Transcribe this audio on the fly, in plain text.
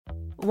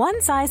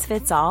One size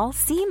fits all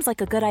seems like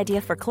a good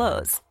idea for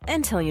clothes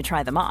until you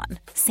try them on.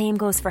 Same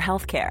goes for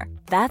healthcare.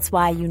 That's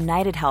why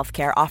United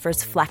Healthcare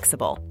offers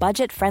flexible,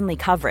 budget-friendly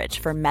coverage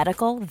for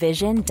medical,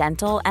 vision,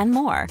 dental, and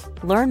more.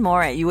 Learn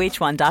more at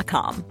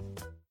uh1.com.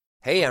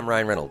 Hey, I'm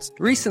Ryan Reynolds.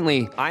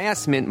 Recently, I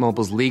asked Mint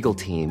Mobile's legal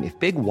team if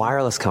big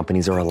wireless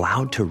companies are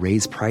allowed to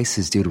raise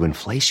prices due to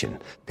inflation.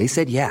 They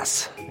said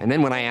yes. And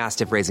then when I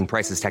asked if raising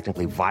prices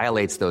technically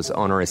violates those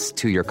onerous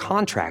two-year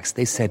contracts,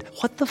 they said,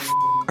 "What the f***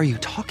 are you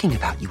talking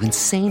about, you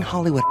insane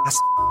Hollywood ass?"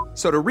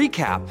 So to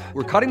recap,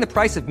 we're cutting the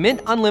price of Mint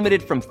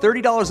Unlimited from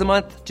 $30 a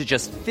month to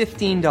just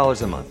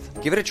 $15 a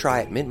month. Give it a try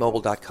at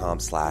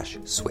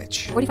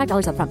mintmobile.com/switch.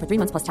 $45 up front for 3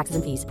 months plus taxes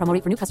and fees. Promo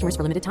rate for new customers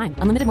for limited time.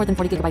 Unlimited more than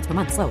 40 gigabytes per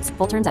month. Slows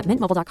full terms at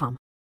mintmobile.com.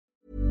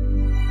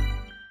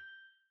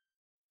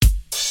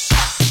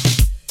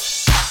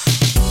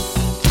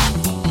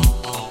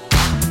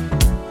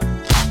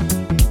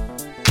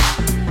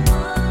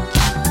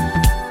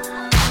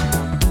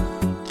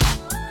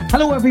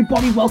 Hello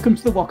everybody, welcome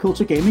to the What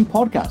Culture Gaming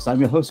Podcast. I'm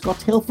your host Scott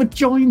Tilford,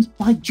 joined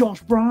by Josh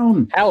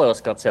Brown. Hello,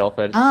 Scott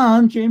Tilford.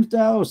 And James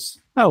Dowse.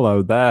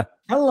 Hello there.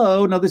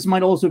 Hello. Now, this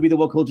might also be the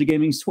What Culture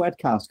Gaming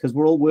Sweatcast because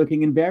we're all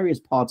working in various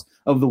parts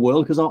of the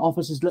world because our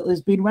office has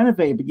been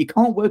renovated. But you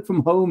can't work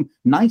from home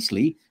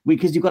nicely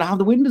because you've got to have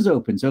the windows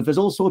open. So if there's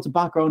all sorts of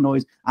background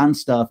noise and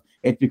stuff,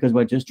 it's because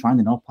we're just trying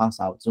to not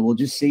pass out. So we'll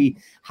just see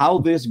how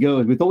this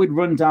goes. We thought we'd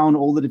run down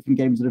all the different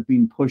games that have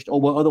been pushed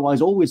or were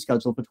otherwise always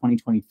scheduled for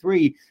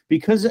 2023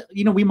 because,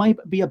 you know, we might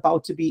be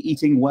about to be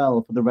eating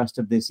well for the rest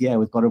of this year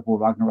with God of War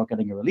Ragnarok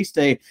getting a release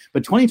date.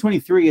 But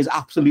 2023 is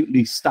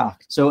absolutely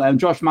stacked. So,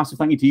 Josh, massive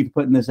thank you to you for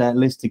putting this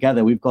list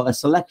together. We've got a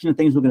selection of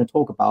things we're going to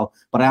talk about,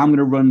 but I am going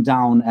to run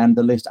down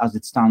the list as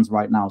it stands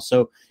right now.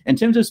 So in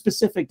terms of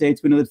specific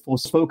dates, we know that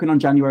Forspoken on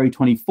January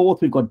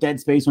 24th, we've got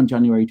Dead Space on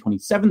January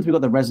 27th, we've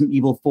got the Resident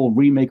Evil 4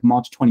 remake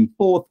March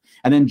 24th,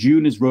 and then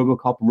June is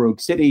RoboCop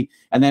Rogue City,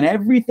 and then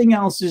everything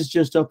else is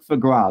just up for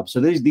grabs. So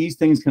these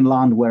things can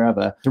land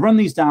wherever. To run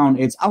these down,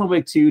 it's Alan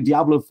Wake 2,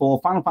 Diablo 4,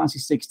 Final Fantasy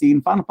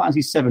 16, Final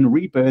Fantasy 7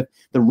 Rebirth,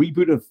 the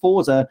reboot of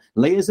Forza,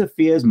 Layers of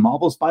Fears,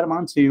 Marvel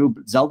Spider-Man 2,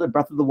 Zelda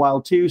Breath of the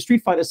Wild 2,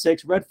 Street Fighter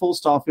 6, Redfall,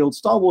 Starfield,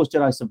 Star Wars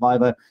Jedi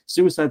Survivor,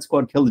 Suicide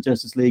Squad, Kill the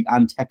Justice League,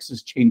 and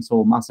Texas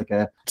Chainsaw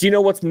Massacre. Do you know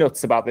what's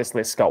nuts about this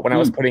list, Scott? When I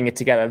was putting it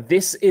together,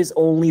 this is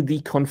only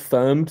the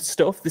confirmed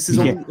stuff. This is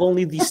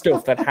only the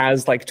stuff that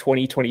has like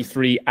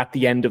 2023 at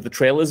the end of the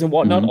trailers and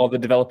whatnot, or the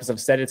developers have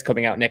said it's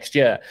coming out next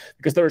year.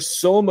 Because there is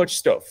so much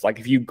stuff. Like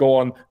if you go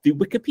on the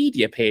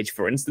Wikipedia page,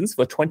 for instance,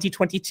 for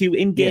 2022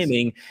 in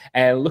gaming,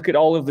 and look at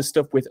all of the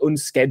stuff with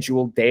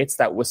unscheduled dates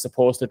that were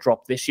supposed to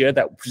drop this year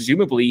that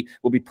presumably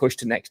will be pushed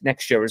to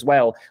next year as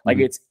well. Like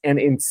it's an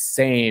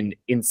insane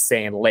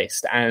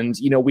list. And,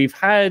 you know, we've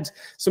had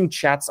some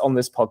chats on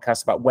this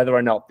podcast about whether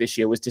or not this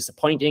year was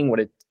disappointing when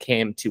it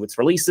came to its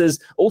releases.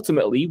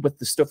 Ultimately, with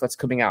the stuff that's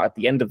coming out at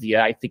the end of the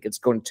year, I think it's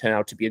going to turn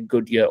out to be a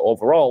good year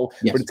overall,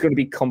 but it's going to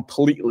be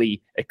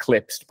completely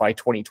eclipsed by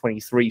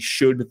 2023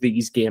 should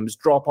these games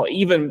drop, or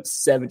even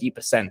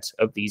 70%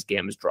 of these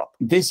games drop.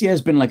 This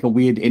year's been like a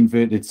weird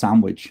inverted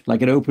sandwich.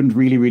 Like it opened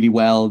really, really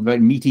well, very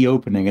meaty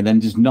opening, and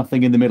then just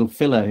nothing in the middle,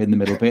 filler in the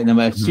middle bit, and then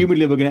we're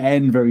assumedly we're going to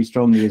end very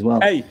strongly as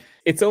well. Hey,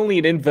 it's only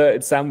an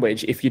inverted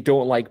sandwich if you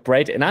don't like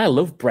bread, and I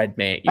love bread,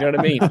 mate. You know what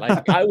I mean?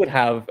 Like I would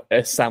have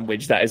a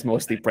sandwich that is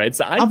mostly bread.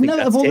 So I think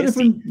that's of all the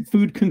tasty. different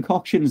food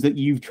concoctions that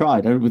you've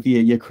tried with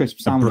your crisp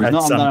sandwich.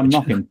 Not that I'm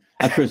knocking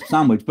a crisp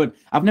sandwich, but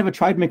I've never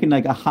tried making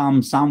like a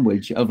ham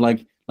sandwich of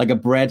like a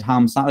bread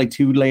ham sandwich, like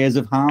 2 layers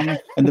of ham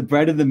and the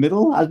bread in the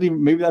middle.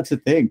 Maybe that's a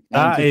thing.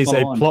 That is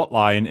a plot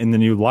line in the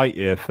new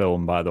Lightyear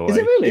film, by the way. Is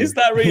it really? Is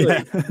that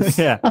really?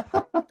 Yeah.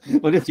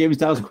 Well, if James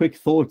Dow's quick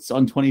thoughts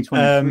on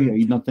 2023, are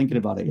you not thinking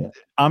about it yet?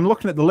 I'm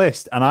looking at the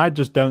list and I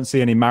just don't see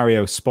any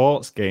Mario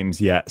sports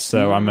games yet.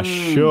 So I'm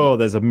sure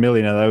there's a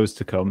million of those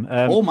to come.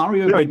 All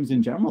Mario games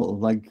in general.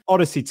 Like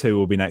Odyssey 2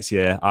 will be next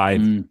year,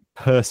 I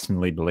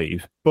personally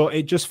believe. But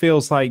it just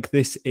feels like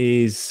this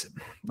is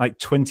like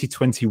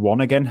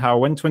 2021 again. How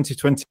when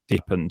 2020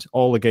 happened,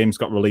 all the games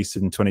got released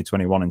in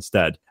 2021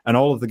 instead. And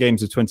all of the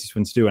games of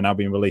 2022 are now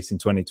being released in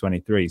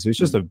 2023. So it's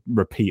just a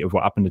repeat of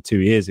what happened 2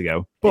 years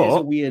ago. But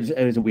it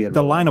is a weird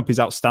the lineup is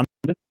outstanding.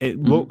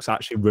 It looks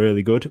actually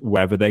really good.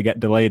 Whether they get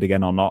delayed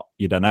again or not,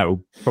 you don't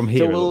know. From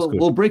here, so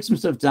we'll break some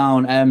stuff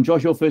down.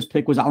 Josh, your first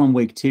pick was Alan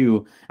Wake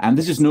 2. And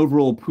this is an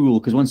overall pool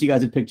because once you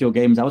guys had picked your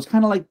games, I was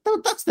kind of like,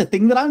 that's the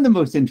thing that I'm the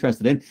most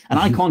interested in. And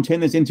I can't turn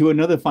this into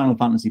another Final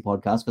Fantasy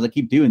podcast because I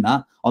keep doing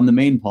that on the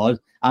main pod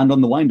and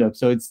on the wind-up.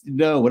 So we're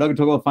not going to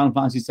talk about Final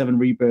Fantasy 7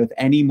 Rebirth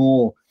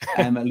anymore,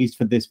 at least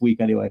for this week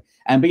anyway.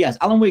 But yes,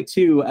 Alan Wake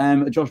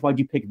 2, Josh, why'd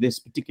you pick this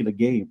particular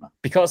game?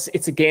 Because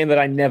it's a game that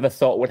I never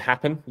thought would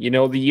happen. You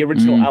know, the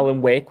original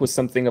Alan Wake was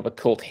something of a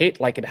cult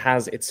hit, like it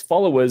has its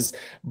followers,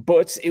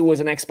 but it was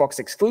an Xbox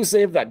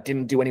exclusive that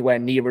didn't do anywhere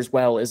near as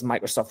well as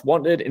Microsoft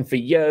wanted. And for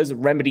years,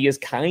 Remedy has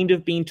kind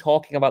of been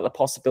talking about the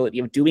possibility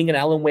of doing an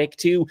Alan Wake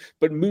 2,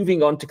 but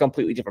moving on to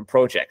completely different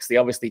projects. They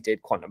obviously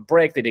did Quantum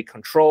Break, they did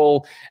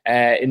Control,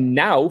 And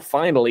now,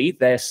 finally,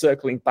 they're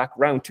circling back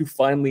around to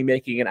finally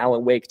making an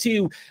Alan Wake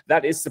 2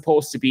 that is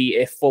supposed to be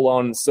a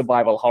full-on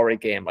survival horror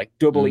game, like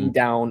doubling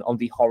down on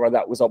the horror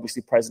that was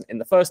obviously present in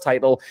the first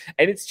title.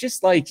 And it's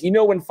just like,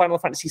 when Final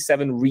Fantasy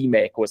VII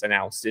Remake was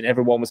announced and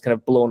everyone was kind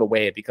of blown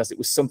away because it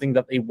was something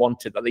that they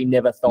wanted, that they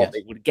never thought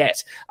they would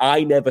get.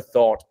 I never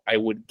thought I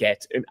would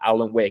get an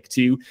Alan Wake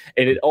 2,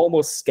 and it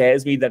almost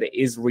scares me that it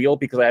is real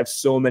because I have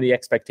so many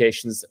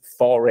expectations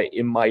for it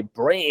in my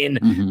brain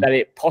that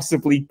it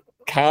possibly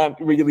can't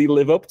really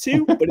live up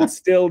to, but it's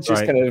still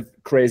just kind of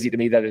crazy to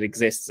me that it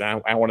exists,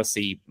 and I want to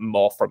see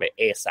more from it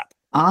ASAP.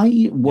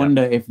 I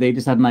wonder if they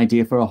just had an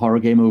idea for a horror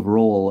game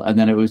overall, and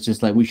then it was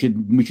just like, we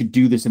should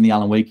do this in the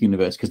Alan Wake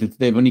universe, because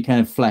they've only kind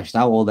of fleshed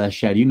out all their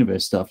shared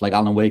universe stuff, like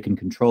Alan Wake and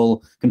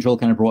Control. Control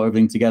kind of brought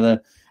everything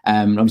together.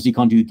 Obviously, you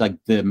can't do like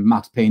the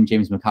Max Payne,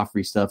 James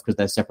McCaffrey stuff because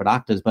they're separate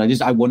actors,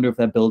 but I wonder if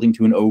they're building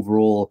to an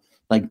overall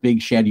like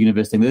big shared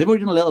universe thing that they've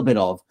already done a little bit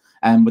of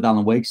with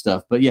Alan Wake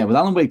stuff. But yeah, with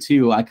Alan Wake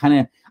 2,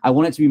 I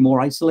want it to be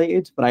more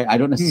isolated, but I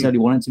don't necessarily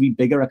want it to be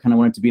bigger. I kind of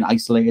want it to be an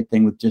isolated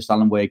thing with just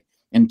Alan Wake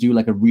and do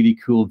like a really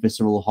cool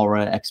visceral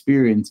horror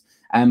experience.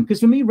 Because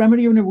for me,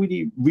 Remedy are in a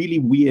really, really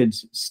weird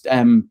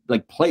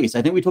like place.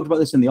 I think we talked about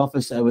this in the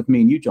office with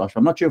me and you, Josh.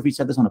 I'm not sure if we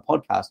said this on a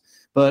podcast,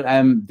 but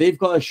they've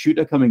got a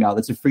shooter coming out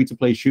that's a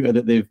free-to-play shooter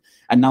that they've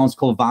announced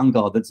called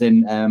Vanguard. That's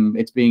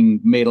it's being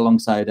made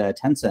alongside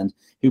Tencent,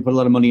 who put a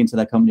lot of money into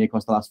their company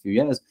across the last few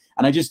years.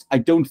 And I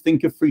don't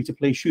think of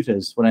free-to-play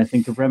shooters when I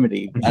think of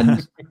Remedy,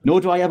 and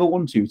nor do I ever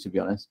want to be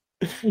honest.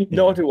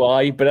 Nor do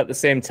I, but at the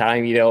same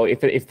time,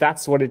 if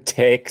that's what it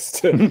takes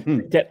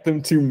to get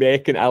them to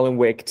make an Alan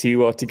Wake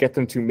 2 or to get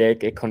them to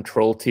make a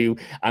Control 2,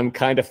 I'm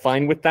kind of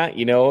fine with that,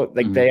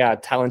 they are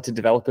talented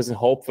developers, and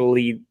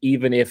hopefully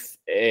even if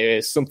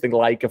something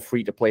like a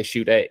free-to-play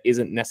shooter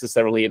isn't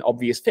necessarily an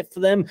obvious fit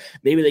for them,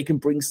 maybe they can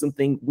bring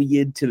something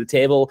weird to the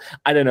table.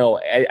 I don't know.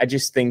 I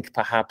just think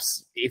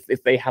perhaps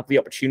if they have the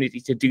opportunity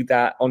to do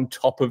that on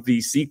top of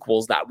these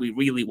sequels that we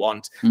really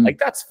want, like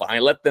that's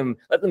fine. Let them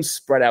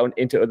spread out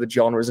into other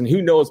genres, and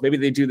who knows, maybe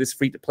they do this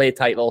free-to-play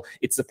title,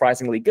 it's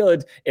surprisingly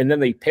good, and then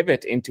they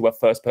pivot into a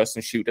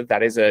first-person shooter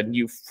that is a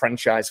new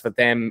franchise for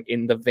them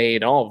in the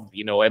vein of,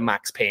 a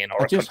Max Payne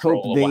or a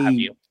Control or what have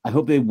you. I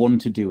hope they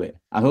want to do it.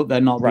 I hope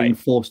they're not being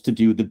forced to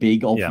do the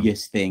big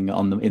obvious thing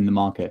in the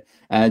market.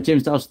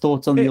 James Dow's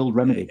thoughts on the old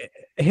Remedy?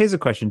 Here's a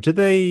question: do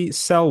they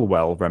sell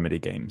well, Remedy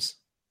games?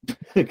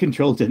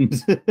 Control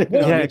didn't.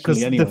 Yeah, because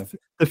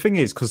the thing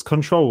is, because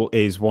Control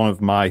is one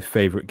of my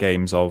favorite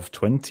games of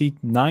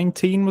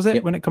 2019, was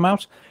it, when it came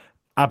out?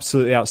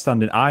 Absolutely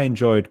outstanding. I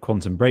enjoyed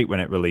Quantum Break when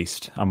it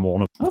released. I'm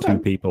one of the two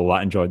people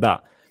that enjoyed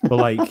that. But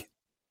like,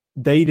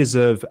 they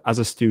deserve, as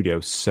a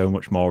studio, so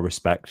much more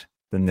respect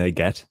than they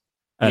get.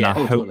 And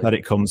I hope that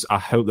it comes. I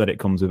hope that it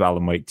comes with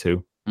Alan Wake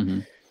 2.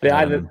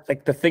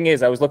 The thing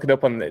is, I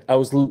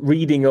was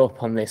reading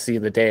up on this the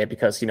other day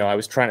because I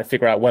was trying to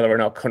figure out whether or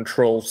not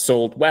Control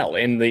sold well,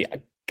 and the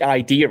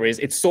idea is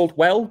it sold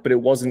well, but it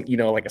wasn't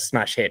like a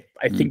smash hit.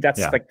 I think that's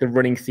like the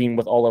running theme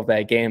with all of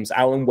their games.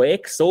 Alan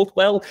Wake sold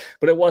well,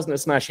 but it wasn't a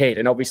smash hit,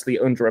 and obviously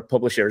under a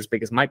publisher as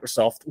big as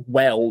Microsoft,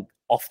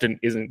 often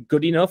isn't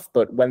good enough.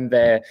 But when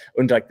they're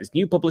under like this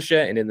new publisher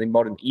and in the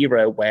modern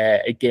era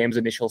where a game's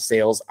initial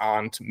sales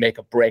aren't make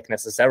or break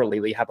necessarily,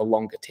 they have a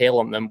longer tail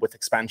on them with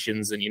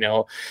expansions and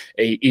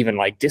even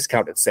like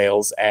discounted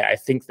sales, I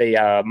think they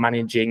are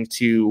managing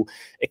to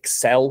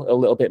excel a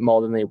little bit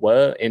more than they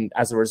were, and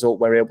as a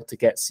result we're able to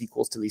get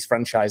sequels to these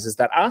franchises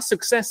that are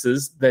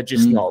successes. They're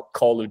just not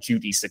Call of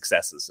Duty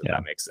successes, if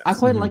that makes sense. I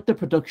quite like the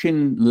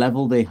production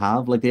level they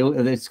have. Like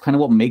it's kind of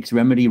what makes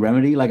Remedy.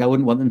 Like I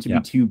wouldn't want them to be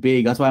too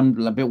big. That's why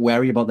I'm a bit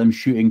wary about them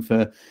shooting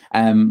for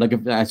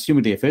like I assume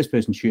it'd be a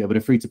first-person shooter, but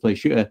a free-to-play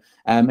shooter,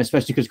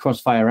 especially because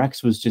Crossfire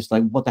X was just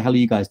like, what the hell are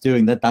you guys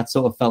doing? That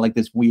sort of felt like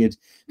this weird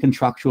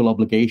contractual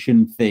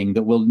obligation thing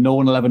that no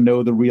one will ever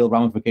know the real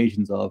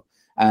ramifications of.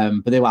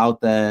 But they were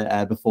out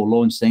there before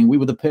launch saying we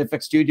were the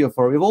perfect studio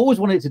for it. We've always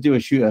wanted to do a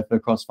shooter for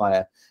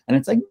Crossfire, and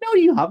it's like, no,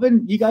 you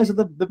haven't. You guys are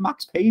the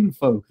Max Payne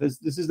folk. This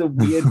is a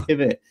weird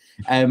pivot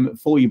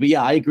for you. But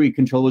yeah, I agree.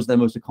 Control is their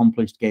most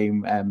accomplished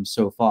game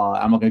so far.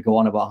 I'm not going to go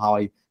on about how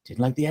I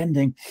didn't like the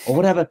ending or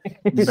whatever.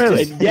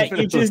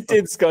 You just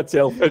did, Scott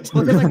Tilford.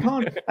 Well,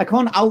 then I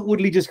can't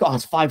outwardly just go,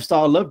 it's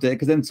 5-star, loved it,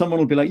 because then someone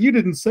will be like, you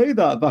didn't say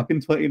that back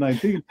in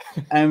 2019,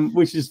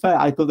 which is fair.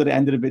 I thought that it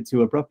ended a bit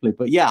too abruptly,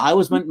 but yeah, I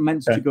was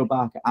meant to go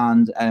back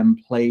and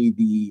play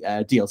the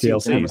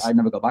DLCs. I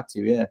never got back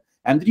to.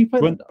 Did you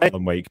play the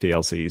Alan Wake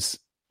DLCs?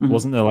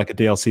 Wasn't there like a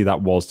DLC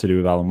that was to do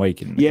with Alan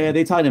Wake?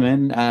 They tied him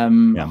in.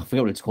 I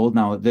forget what it's called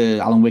now. The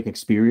Alan Wake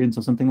Experience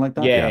or something like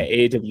that.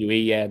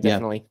 AWE.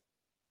 Definitely.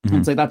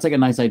 It's like that's like a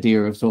nice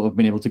idea of sort of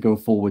being able to go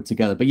forward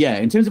together. But yeah,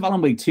 in terms of Alan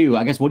Wake 2,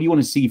 I guess what do you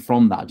want to see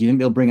from that? Do you think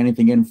they'll bring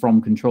anything in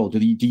from Control? Do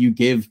you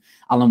give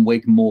Alan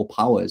Wake more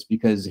powers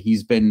because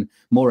he's been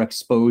more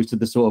exposed to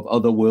the sort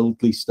of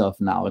otherworldly stuff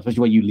now, especially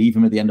when you leave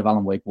him at the end of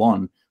Alan Wake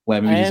 1,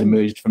 where maybe he's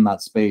emerged from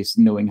that space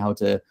knowing how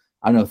to,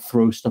 I don't know,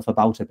 throw stuff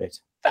about a bit?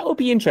 That would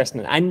be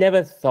interesting. I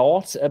never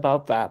thought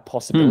about that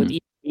possibility.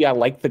 I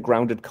like the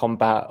grounded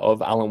combat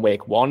of Alan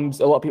Wake 1.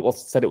 A lot of people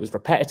said it was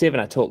repetitive,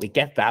 and I totally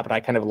get that, but I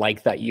kind of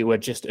like that you are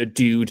just a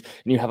dude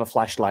and you have a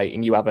flashlight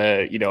and you have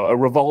a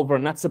revolver,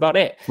 and that's about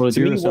it. Well,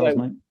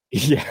 mate.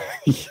 Yeah.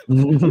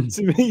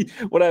 To me,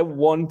 what I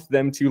want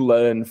them to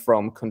learn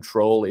from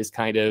Control is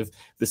kind of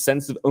the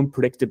sense of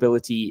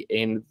unpredictability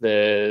in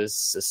the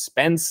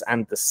suspense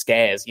and the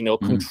scares.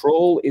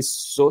 Control is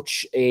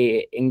such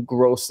a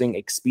engrossing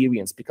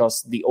experience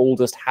because the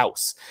oldest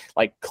house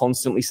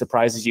constantly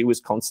surprises you,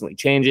 is constantly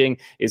changing,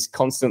 is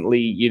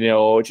constantly,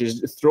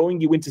 just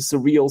throwing you into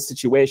surreal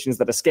situations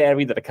that are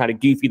scary, that are kind of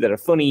goofy, that are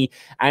funny.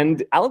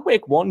 And Alan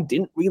Wake 1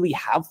 didn't really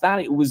have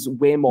that. It was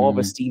way more of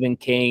a Stephen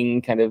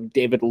King kind of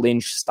David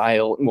Lynch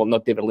style, well,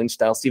 not David Lynch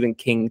style, Stephen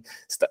King,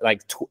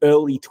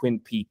 early Twin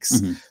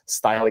Peaks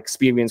style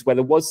experience where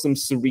there was some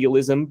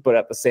surrealism, but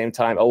at the same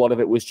time, a lot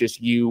of it was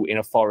just you in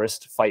a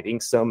forest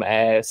fighting some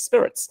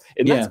spirits.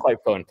 And that's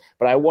quite fun.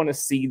 But I want to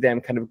see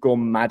them kind of go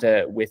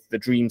madder with the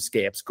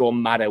dreamscapes, go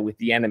madder with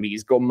the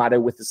enemies, go madder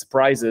with the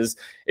surprises,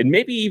 and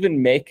maybe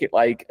even make it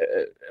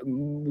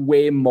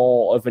way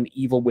more of an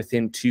Evil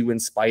Within 2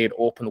 inspired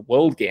open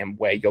world game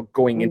where you're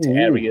going into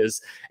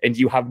areas and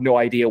you have no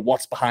idea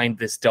what's behind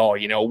this door,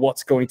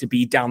 what's going to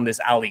be down this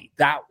alley.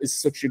 That is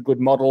such a good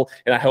model,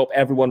 and I hope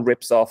everyone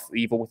rips off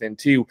Evil Within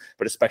 2,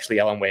 but especially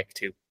Alan Wake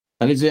 2.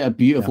 That is a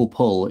beautiful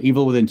pull.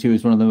 Evil Within 2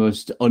 is one of the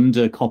most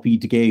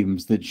under-copied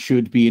games that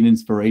should be an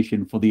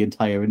inspiration for the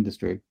entire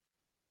industry.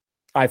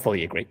 I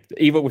fully agree.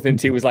 Evil Within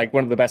 2 is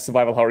one of the best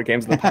survival horror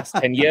games of the past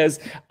 10 years.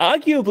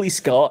 Arguably,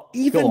 Scott,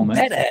 even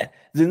better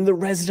than the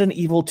Resident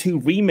Evil 2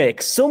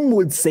 remake. Some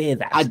would say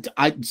that.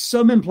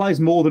 Some implies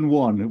more than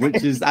one,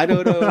 which is, I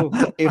don't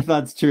know if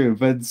that's true,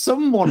 but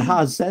someone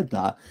has said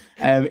that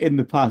in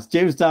the past.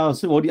 James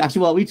Dowse, we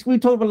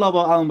talked a lot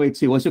about Alan Wake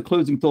 2. What's your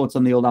closing thoughts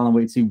on the old Alan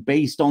Wake 2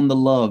 based on the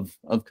love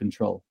of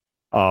Control?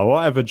 Oh,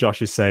 whatever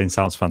Josh is saying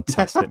sounds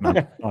fantastic,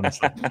 man.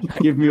 Honestly,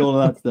 give me all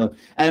of that stuff.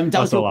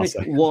 Dowse, your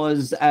pick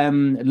was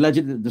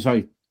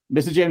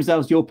Mr. James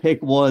Dowse, your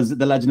pick was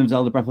The Legend of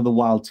Zelda Breath of the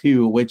Wild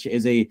 2, which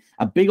is a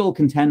big old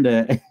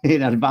contender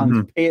in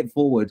advance. Pay it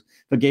forward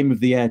for Game of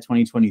the Year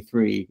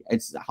 2023.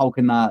 How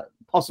can that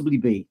possibly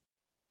be?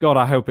 God,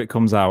 I hope it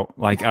comes out.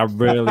 I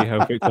really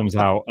hope it comes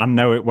out. I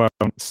know it won't.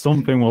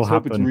 Something will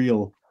happen. Hope it's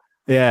real.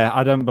 Yeah,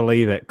 I don't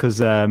believe it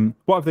because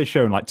what have they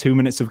shown? 2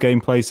 minutes of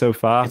gameplay so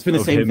far. It's been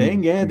the same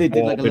thing. Yeah, they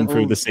did a little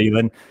through the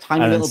ceiling,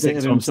 tiny and little then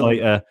bit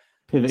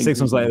 6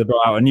 months later, they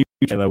brought out a new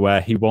trailer where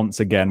he once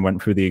again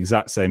went through the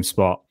exact same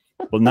spot,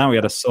 but now he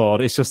had a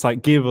sword. It's just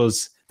give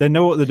us. They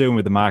know what they're doing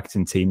with the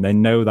marketing team. They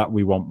know that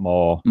we want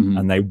more,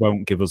 and they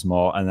won't give us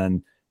more. And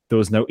then there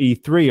was no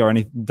E3 or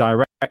anything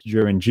direct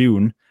during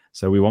June,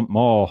 so we want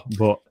more.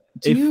 But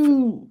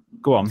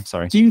go on,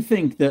 sorry. Do you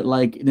think that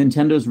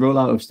Nintendo's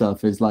rollout of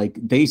stuff is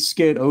they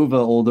skirt over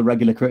all the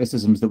regular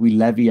criticisms that we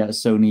levy at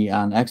Sony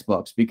and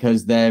Xbox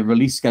because their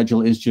release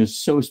schedule is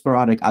just so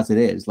sporadic as it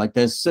is?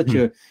 There's such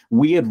a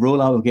weird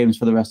rollout of games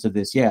for the rest of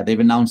this year. They've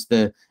announced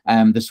the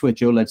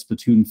Switch OLED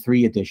Splatoon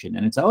 3 edition,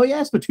 and it's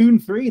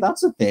Splatoon 3,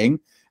 that's a thing.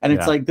 And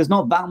it's there's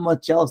not that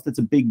much else that's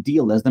a big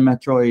deal. There's the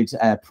Metroid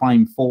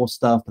Prime 4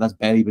 stuff, but that's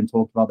barely been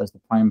talked about. There's the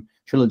Prime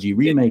Trilogy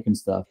remake and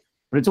stuff.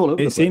 But it's all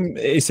over it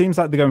seems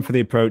like they're going for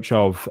the approach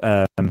of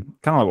kind of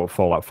like what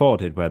Fallout 4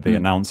 did, where they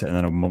announce it and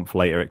then a month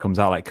later it comes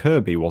out.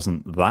 Kirby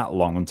wasn't that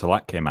long until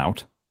that came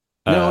out.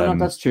 No,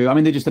 that's true. I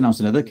mean, they just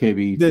announced another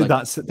Kirby.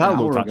 That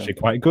looked actually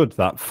quite good,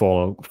 that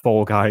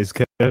Fall Guys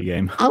Kirby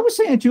game. I was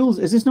saying, Jules,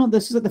 this is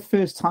the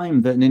first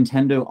time that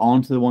Nintendo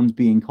aren't the ones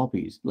being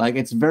copies.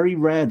 It's very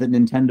rare that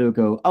Nintendo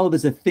go,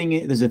 there's a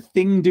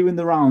thing doing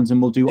the rounds and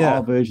we'll do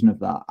our version of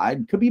that. I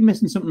could be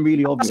missing something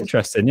really obvious. That's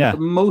interesting, yeah. But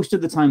most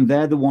of the time,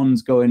 they're the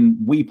ones going,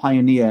 we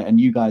pioneer and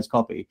you guys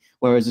copy.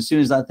 Whereas as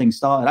soon as that thing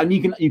started, and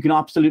you can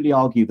absolutely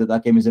argue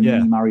that game is a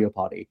mini Mario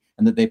Party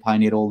and that they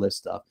pioneered all this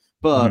stuff.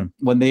 But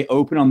when they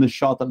open on the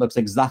shot that looks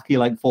exactly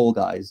like Fall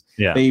Guys,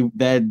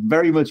 they're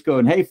very much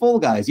going, hey, Fall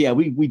Guys,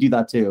 we do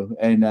that too.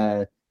 And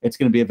it's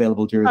going to be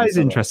available during That is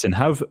interesting.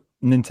 Have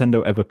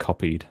Nintendo ever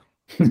copied?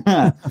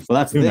 Well,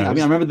 that's the thing. I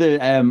mean, I remember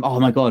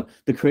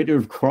the creator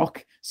of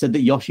Croc said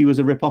that Yoshi was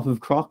a ripoff of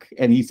Croc,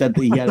 and he said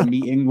that he had a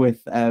meeting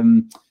with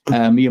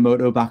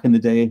Miyamoto back in the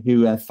day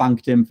who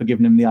thanked him for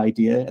giving him the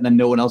idea, and then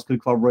no one else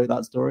could corroborate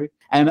that story.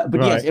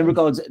 Yes, in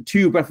regards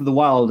to Breath of the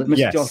Wild,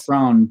 Mr. Josh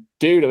Brown.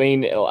 Dude, I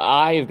mean,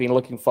 I have been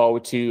looking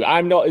forward to...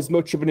 I'm not as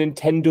much of a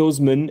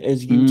Nintendo's-man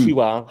as you two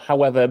are.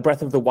 However,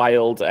 Breath of the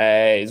Wild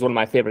is one of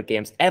my favorite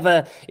games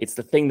ever. It's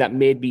the thing that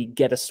made me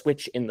get a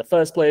Switch in the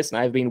first place, and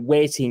I've been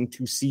waiting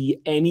to see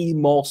any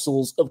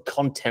morsels of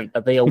content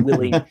that they are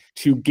willing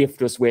to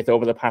gift us with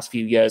over the past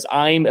few years.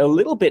 I'm a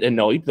little bit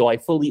annoyed, though I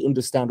fully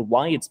understand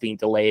why it's been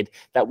delayed, played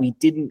that we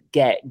didn't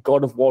get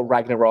God of War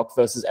Ragnarok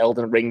versus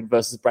Elden Ring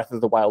versus Breath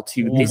of the Wild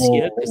 2 this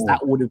year, because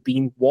that would have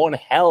been one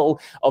hell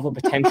of a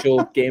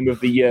potential game of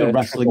the year. The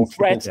wrestling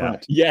threat.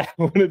 Yeah,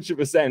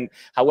 100%.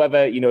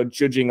 However,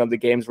 judging on the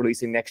games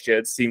releasing next year,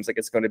 it seems like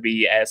it's going to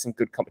be some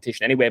good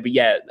competition anyway. But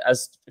yeah,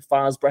 as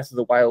far as Breath of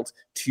the Wild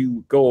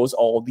 2 goes,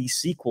 or the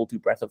sequel to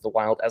Breath of the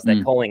Wild, as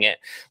they're calling it,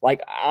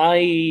 like,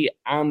 I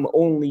am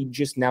only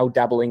just now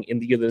dabbling in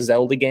the other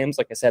Zelda games.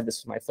 Like I said, this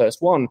is my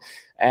first one.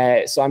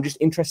 So I'm just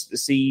interested to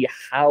see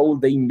how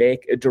they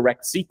make a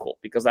direct sequel,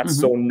 because that's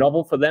so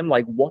novel for them.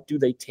 Like, what do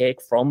they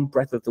take from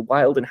Breath of the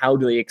Wild and how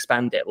do they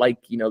expand it? Like,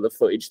 the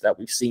footage that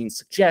we've seen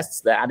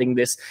suggests they're adding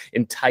this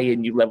entire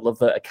new level of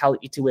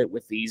verticality to it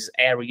with these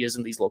areas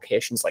and these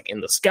locations like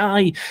in the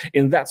sky,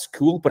 and that's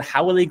cool. But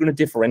how are they going to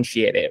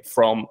differentiate it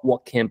from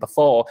what came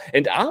before?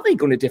 And are they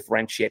going to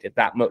differentiate it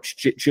that much,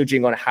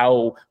 judging on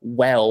how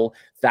well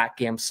that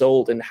game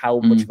sold and how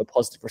much of a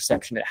positive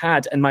reception it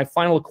had? And my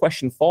final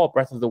question for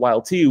Breath of the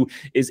Wild 2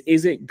 is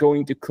it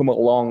going to come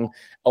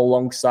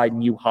alongside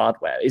new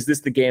hardware? Is this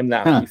the game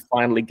that we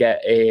finally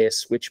get a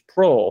Switch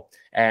Pro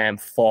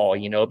for,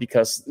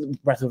 because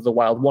Breath of the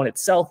Wild 1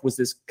 itself was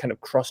this kind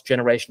of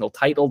cross-generational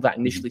title that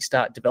initially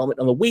started development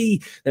on the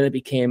Wii, then it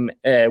became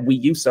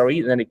Wii U,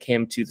 and then it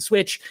came to the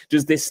Switch.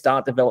 Does this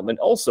start development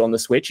also on the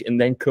Switch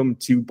and then come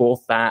to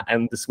both that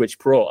and the Switch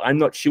Pro? I'm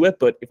not sure,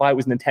 but if I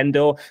was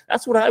Nintendo,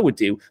 that's what I would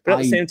do. But at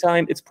the same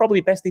time, it's probably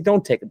best they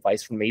don't take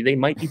advice from me. They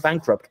might be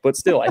bankrupt, but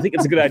still, I think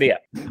it's a good idea.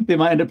 They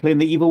might end up playing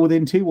The Evil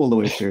Within 2 all the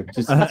way through.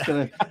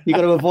 You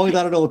got to avoid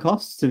that at all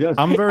costs, to be honest.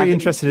 I'm very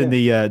interested in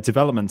the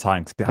development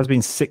time. It has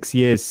been 6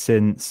 years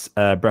since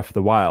Breath of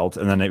the Wild,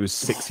 and then it was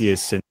 6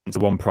 years since the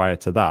one prior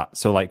to that.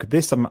 So like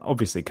this,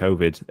 obviously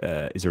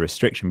COVID is a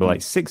restriction, but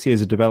like 6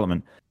 years of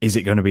development, is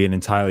it going to be an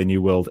entirely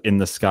new world in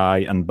the sky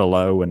and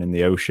below and in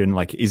the ocean?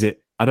 Like, is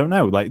it? I don't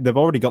know. Like, they've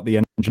already got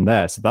the engine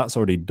there, so that's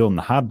already done.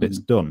 The hard bit's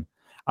done.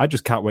 I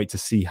just can't wait to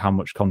see how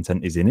much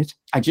content is in it.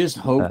 I just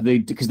hope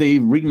because they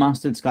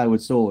remastered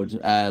Skyward Sword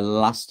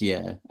last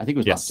year. I think it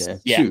was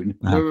last year,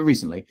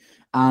 recently.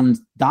 And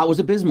that was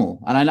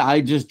abysmal. And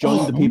I just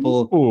joined the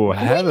people. Oh,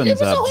 heavens. It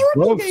was a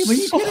horrible game. Are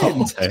you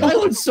kidding?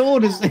 Skyward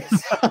Sword is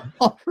a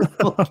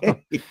horrible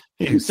game.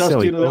 Just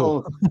doing a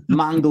little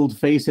mangled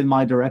face in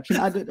my direction.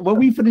 When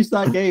we finished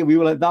that game, we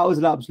were like, that was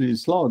an absolute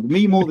slog.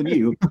 Me more than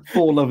you.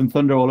 For Love and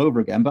Thunder all over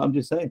again. But I'm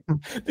just saying.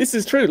 This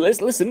is true.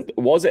 Listen,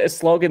 was it a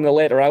slog in the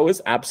later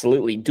hours?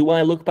 Absolutely. Do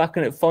I look back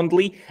on it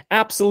fondly?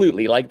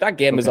 Absolutely. Like, that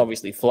game is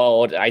obviously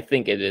flawed. I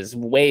think it is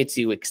way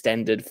too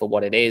extended for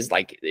what it is.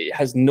 Like, it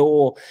has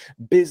no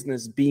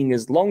business being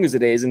as long as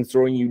it is and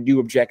throwing you new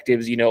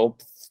objectives,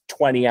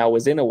 20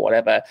 hours in or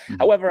whatever.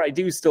 However, I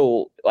do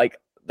still like.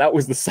 That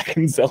was the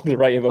second Zelda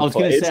I ever played. I was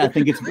going to say, I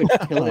think it's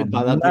killer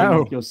by that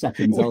being your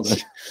second Zelda.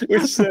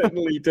 Which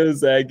certainly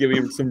does give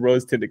me some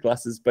rose-tinted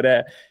glasses.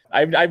 But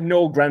I've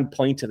no grand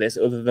point to this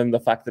other than the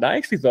fact that I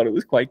actually thought it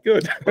was quite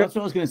good. That's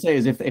what I was going to say,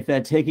 is if they're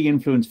taking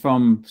influence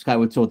from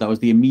Skyward Sword, that was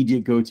the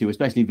immediate go-to,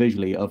 especially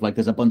visually, of like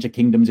there's a bunch of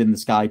kingdoms in the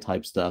sky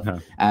type stuff.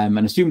 And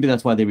assumedly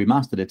that's why they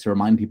remastered it, to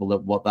remind people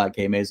of what that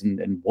game is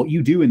and what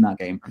you do in that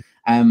game.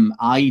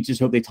 I just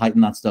hope they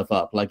tighten that stuff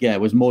up. Like, it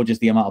was more just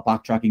the amount of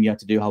backtracking you had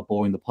to do, how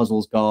boring the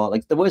puzzles got.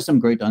 Like, there were some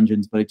great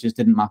dungeons, but it just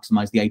didn't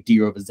maximize the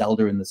idea of a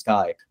Zelda in the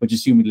sky, which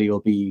assumedly will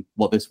be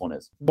what this one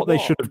is. What they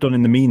should have done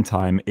in the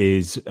meantime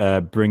is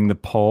bring the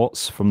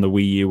ports from the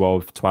Wii U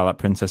of Twilight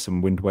Princess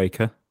and Wind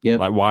Waker. Yeah,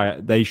 like why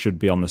they should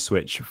be on the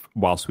Switch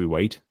whilst we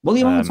wait. Well,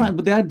 the amount of time,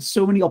 but they had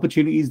so many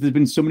opportunities. There's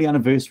been so many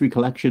anniversary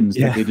collections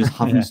that they just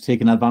haven't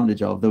taken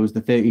advantage of. There was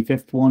the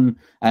 35th one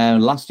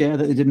last year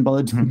that they didn't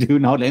bother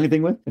doing hardly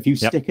anything with. A few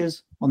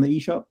stickers on the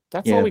eShop.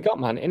 That's all we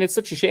got, man. And it's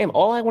such a shame.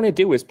 All I want to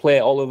do is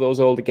play all of those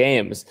older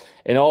games,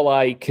 and all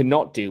I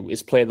cannot do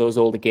is play those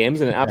older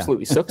games, and it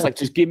absolutely sucks. Like,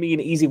 just give me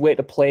an easy way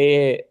to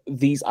play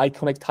these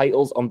iconic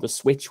titles on the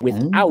Switch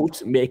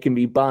without making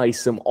me buy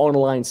some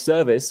online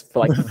service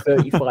for like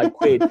 35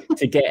 quid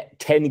to get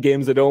 10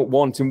 games I don't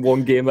want and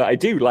one game that I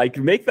do. Like,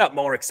 make that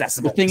more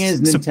accessible. The thing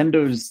is,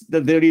 Nintendo's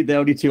the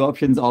only two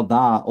options are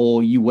that,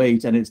 or you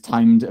wait and it's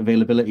timed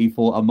availability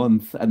for a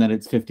month and then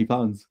it's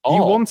 £50.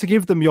 You want to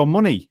give them your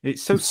money.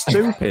 It's so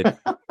stupid.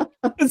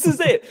 This is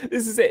it.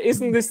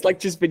 Isn't this like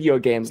just video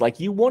games? Like,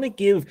 you want to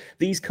give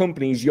these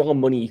companies your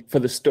money for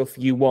the stuff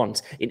you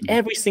want. And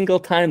every single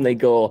time they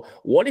go,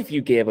 what if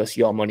you gave us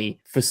your money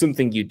for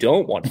something you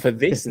don't want? For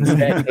this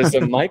instead, for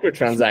some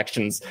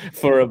microtransactions,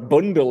 for a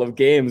bundle of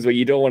games where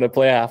you don't want to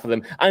play half of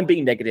them. I'm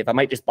being negative. I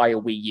might just buy a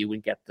Wii U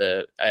and get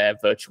the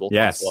virtual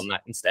console on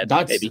that instead.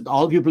 That's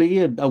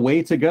arguably a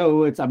way to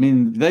go.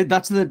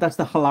 That's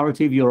the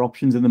hilarity of your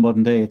options in the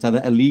modern day. It's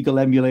either illegal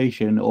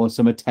emulation or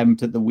some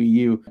attempt at the Wii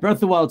U. Breath of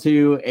the Wild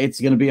 2, it's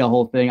going to be a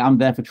whole thing. I'm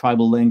there for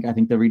Tribal Link. I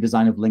think the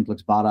redesign of Link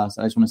looks badass.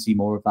 I just want to see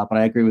more of that. But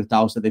I agree with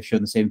Douse that they've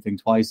shown the same thing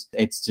twice.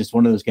 It's just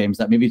one of those games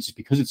that maybe it's just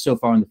because it's so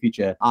far in the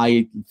future.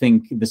 I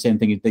think the same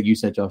thing that you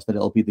said, Josh, that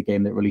it'll be the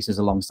game that releases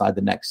alongside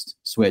the next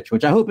Switch,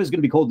 which I hope is going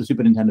to be called the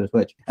Super Nintendo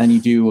Switch. And you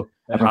do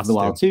Breath of the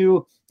Wild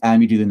 2.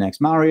 You do the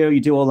next Mario, you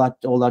do all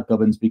that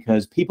gubbins,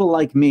 because people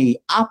like me,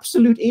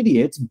 absolute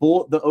idiots,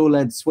 bought the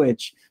OLED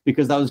Switch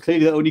because that was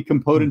clearly the only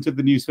component of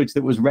the new Switch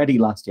that was ready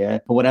last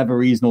year. For whatever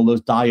reason, all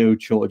those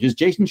diode shortages.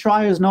 Jason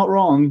Schreier's not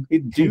wrong.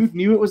 Dude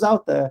knew it was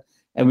out there,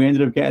 and we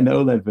ended up getting the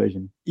OLED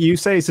version. You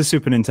say it's a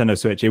Super Nintendo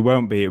Switch. It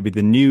won't be. It'll be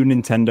the new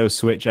Nintendo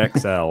Switch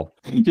XL.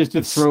 Just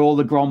to throw all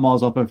the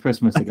grandmas off of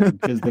Christmas again.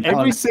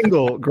 Every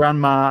single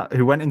grandma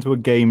who went into a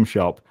game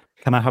shop,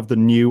 can I have the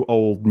new?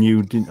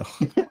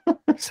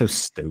 So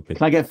stupid.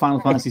 Can I get Final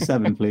Fantasy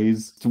 7,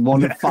 please? It's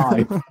 1 of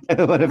 5,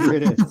 whatever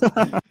it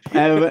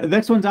is.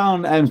 Next one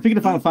down. Speaking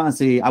of Final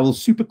Fantasy, I will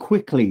super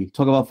quickly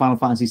talk about Final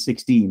Fantasy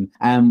 16,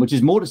 which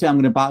is more to say I'm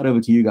going to bat it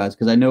over to you guys,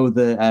 because I know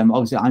that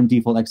obviously I'm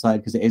default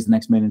excited because it is the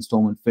next main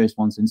installment, first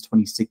one since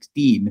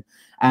 2016.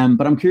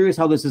 But I'm curious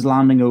how this is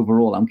landing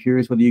overall. I'm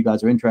curious whether you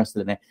guys are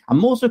interested in it.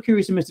 I'm also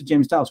curious in Mr.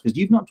 James Dowse, because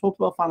you've not talked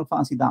about Final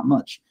Fantasy that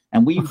much,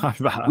 and we've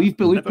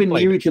been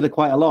near each other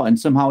quite a lot, and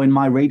somehow in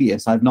my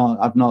radius I've not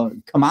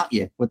come at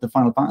you with the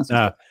Final Fantasy.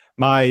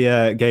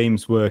 My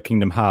games were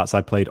Kingdom Hearts.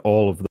 I played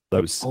all of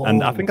those.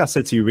 And I think I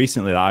said to you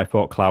recently that I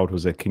thought Cloud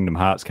was a Kingdom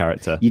Hearts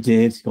character. You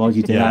did. God,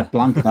 you did. Yeah. I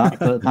blanked that,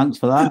 but thanks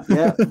for that.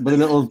 Yeah, with a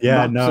little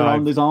wraps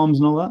around his arms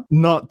and all that.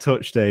 Not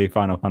touched a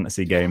Final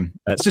Fantasy game.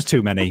 It's just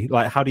too many.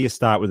 Like, how do you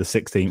start with the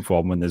 16th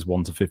one when there's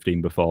 1 to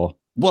 15 before?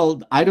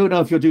 Well, I don't know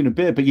if you're doing a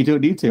bit, but you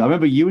don't need to. I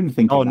remember Ewan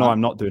thinking. Oh, no, I'm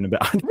not doing a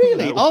bit.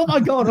 Really? Oh, my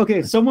God.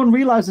 Okay, someone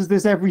realizes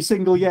this every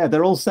single year.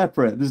 They're all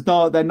separate.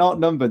 They're not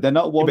numbered. They're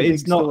not one big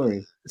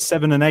story.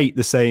 7 and 8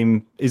 the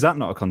same. Is that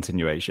not a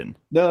continuation?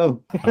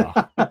 No.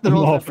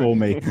 More for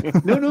me.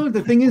 No.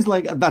 The thing is,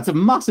 like, that's a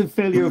massive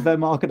failure of their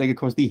marketing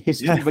across the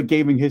history of a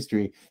gaming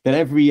history. That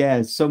every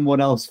year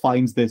someone else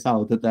finds this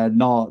out, that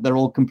they're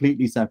all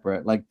completely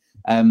separate. Like,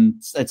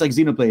 it's like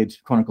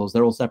Xenoblade Chronicles.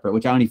 They're all separate,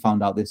 which I only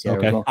found out this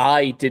year as well.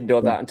 I didn't know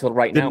that until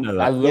right now.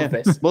 I love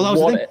this. Well, that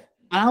was the thing.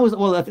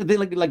 And they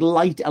like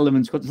light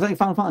elements. It's like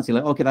Final Fantasy.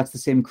 Like, okay, that's the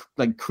same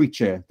like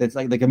creature. That's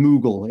like a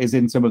Moogle is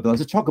in some of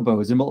those. A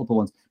Chocobo is in multiple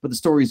ones, but the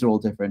stories are all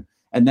different.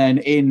 And then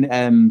in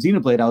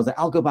Xenoblade, I was like,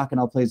 I'll go back and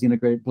I'll play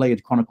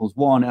Xenoblade Chronicles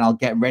 1, and I'll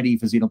get ready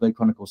for Xenoblade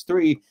Chronicles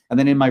 3. And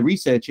then in my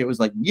research, it was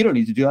like, you don't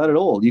need to do that at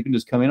all. You can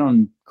just come in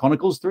on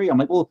Chronicles 3. I'm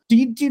like, well,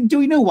 do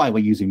we know why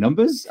we're using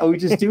numbers? Are we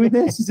just doing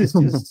this? Is this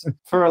just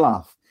for a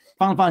laugh?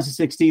 Final Fantasy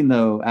 16,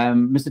 though,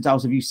 Mr.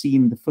 Dowse, have you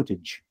seen the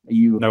footage?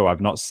 No,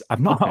 I've not.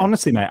 Okay.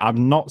 Honestly, mate, I've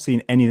not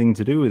seen anything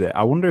to do with it.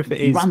 I wonder if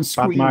it is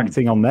bad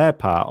marketing on their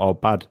part or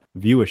bad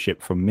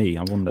viewership from me.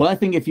 I wonder. Well, I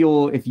think if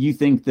you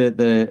think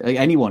that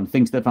anyone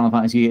thinks that Final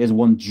Fantasy is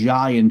one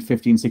giant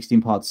 15,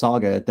 16-part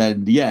saga,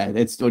 then yeah,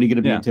 it's only going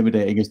to be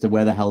intimidating as to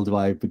where the hell do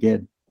I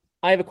begin.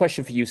 I have a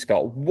question for you,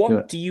 Scott.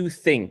 What do you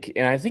think,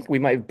 and I think we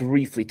might have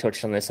briefly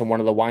touched on this on one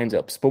of the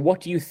wind-ups, but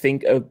what do you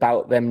think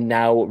about them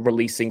now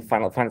releasing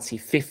Final Fantasy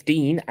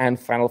 15 and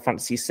Final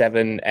Fantasy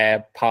 7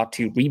 Part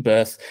 2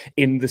 Rebirth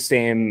in the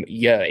same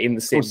year, in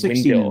the same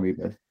window?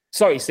 Rebirth.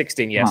 Sorry,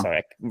 16. Yeah,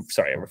 sorry,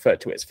 I referred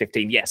to it as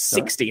 15. Yes,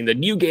 16, the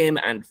new game,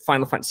 and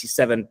Final Fantasy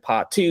 7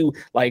 Part 2.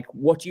 Like,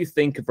 what do you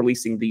think of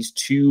releasing these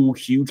two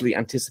hugely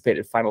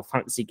anticipated Final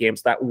Fantasy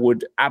games that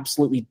would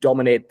absolutely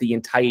dominate the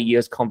entire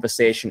year's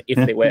conversation if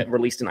they were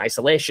released in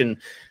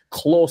isolation,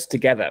 close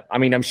together? I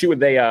mean, I'm sure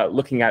they are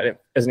looking at it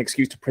as an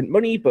excuse to print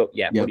money, but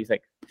what do you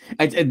think?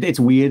 It's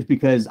weird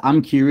because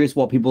I'm curious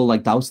what people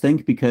like Dowse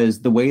think, because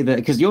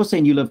you're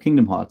saying you love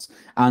Kingdom Hearts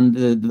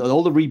and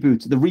all the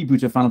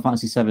reboot of Final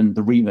Fantasy VII,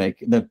 the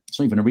remake, it's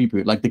not even a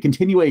reboot, like the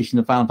continuation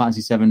of Final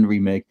Fantasy VII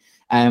remake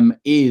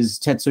is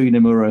Tetsuya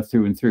Nomura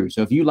through and through.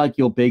 So if you like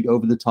your big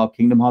over-the-top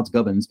Kingdom Hearts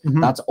gubbins,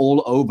 that's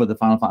all over the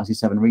Final Fantasy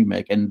VII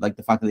remake. And like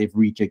the fact that they've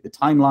rejigged the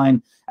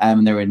timeline,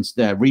 and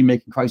they're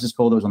remaking Crisis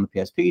Core that was on the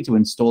PSP to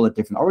install at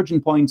different origin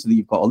points so that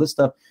you've got all this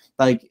stuff.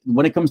 Like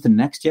when it comes to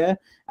next year,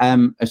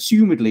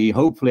 assumedly,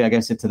 hopefully, I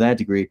guess to their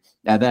degree,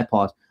 their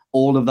part,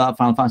 all of that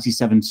Final Fantasy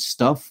VII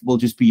stuff will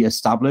just be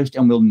established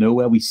and we'll know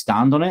where we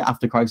stand on it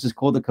after Crisis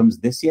Core that comes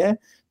this year.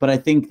 But I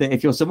think that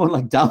if you're someone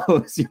like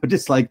Dowse, you're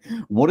just like,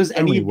 what does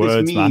any of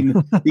this mean?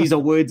 These are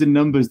words and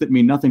numbers that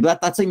mean nothing.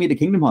 But that's like me to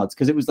Kingdom Hearts,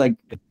 because it was like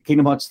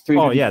Kingdom Hearts 3.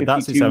 Oh, yeah,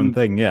 that's its own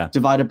thing, yeah.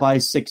 Divided by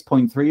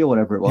 6.3 or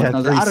whatever it was. Yeah,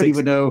 I don't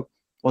even know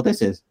what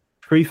this is.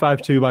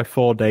 352 by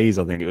 4 days,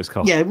 I think it was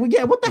called. Yeah,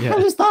 what the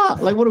hell is that?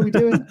 Like, what are we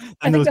doing?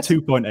 And there was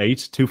 2.8,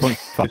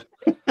 2.5.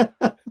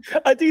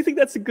 I do think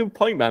that's a good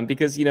point, man,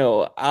 because,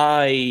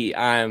 I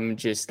am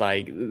just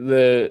like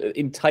the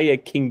entire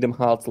Kingdom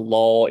Hearts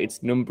lore,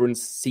 its number and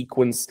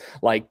sequence,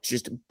 like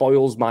just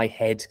boils my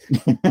head,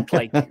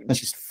 like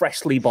just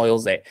freshly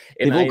boils it.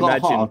 And they've all got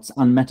hearts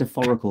and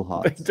metaphorical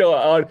hearts.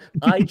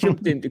 I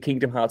jumped into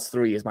Kingdom Hearts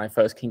 3 as my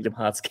first Kingdom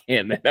Hearts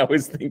game, and I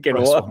was thinking,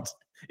 what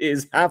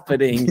is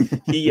happening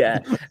here?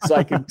 So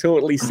I can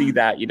totally see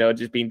that,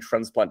 just being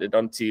transplanted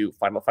onto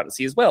Final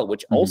Fantasy as well,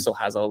 which also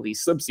has all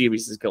these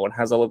sub-series going,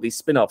 has all of these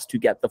spin-offs to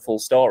get the full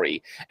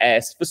story.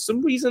 For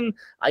some reason,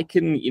 I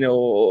can,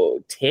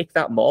 take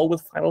that more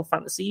with Final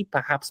Fantasy,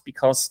 perhaps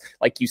because,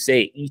 like you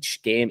say,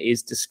 each game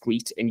is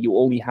discrete and you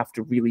only have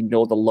to really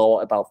know the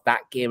lore about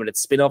that game and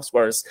its spin-offs,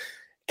 whereas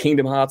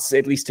Kingdom Hearts,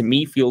 at least to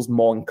me, feels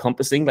more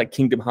encompassing. Like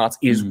Kingdom Hearts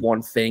is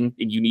one thing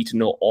and you need to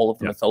know all of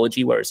the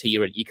mythology, whereas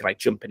here you can like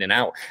jump in and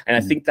out. And I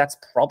think that's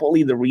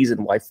probably the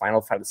reason why Final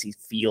Fantasy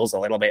feels a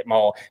little bit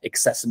more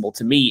accessible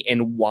to me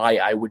and why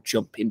I would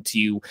jump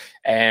into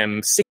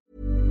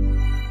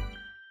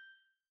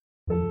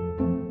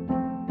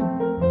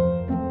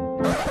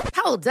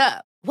Hold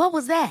up. What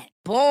was that?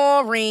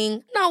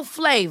 Boring. No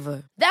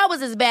flavor. That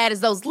was as bad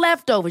as those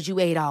leftovers you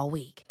ate all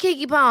week.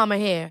 Keke Palmer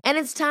here, and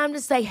it's time to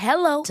say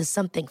hello to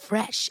something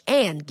fresh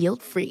and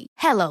guilt-free.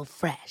 Hello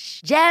Fresh.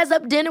 Jazz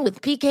up dinner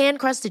with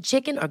pecan-crusted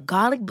chicken or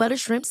garlic butter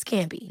shrimp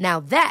scampi. Now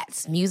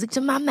that's music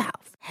to my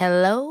mouth.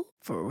 Hello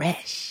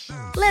Fresh.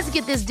 Let's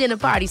get this dinner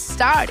party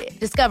started.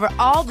 Discover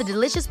all the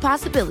delicious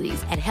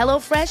possibilities at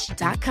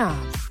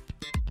hellofresh.com.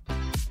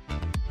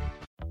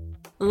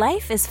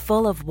 Life is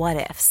full of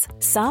what-ifs.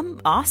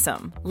 Some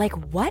awesome, like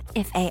what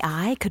if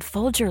AI could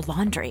fold your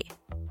laundry?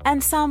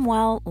 And some,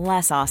 well,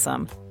 less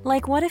awesome,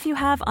 like what if you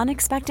have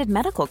unexpected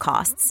medical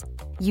costs?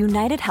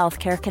 United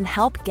Healthcare can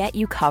help get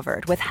you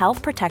covered with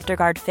Health Protector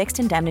Guard fixed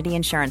indemnity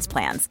insurance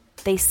plans.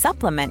 They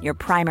supplement your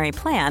primary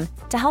plan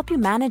to help you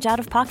manage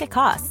out-of-pocket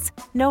costs.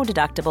 No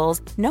deductibles,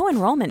 no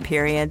enrollment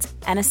periods,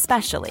 and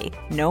especially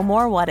no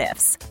more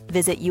what-ifs.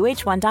 Visit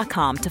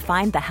uh1.com to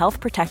find the Health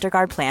Protector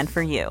Guard plan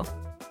for you.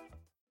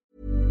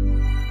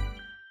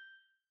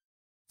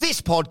 This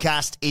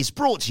podcast is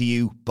brought to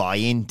you by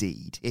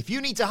Indeed. If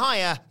you need to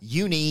hire,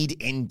 you need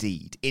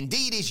Indeed.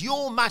 Indeed is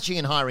your matching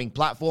and hiring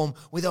platform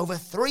with over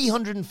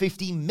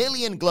 350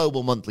 million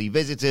global monthly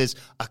visitors,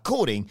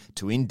 according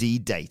to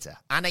Indeed data,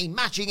 and a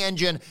matching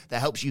engine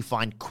that helps you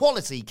find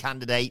quality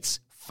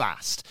candidates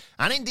fast.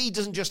 And Indeed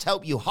doesn't just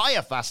help you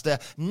hire faster.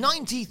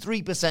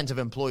 93% of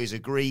employers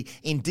agree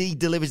Indeed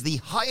delivers the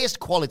highest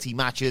quality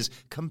matches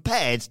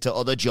compared to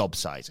other job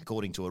sites,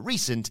 according to a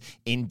recent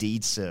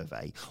Indeed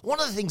survey.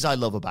 One of the things I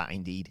love about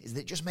Indeed is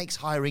that it just makes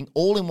hiring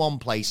all in one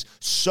place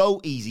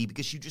so easy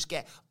because you just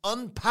get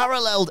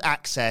unparalleled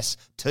access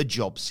to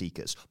job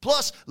seekers.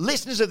 Plus,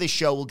 listeners of this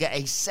show will get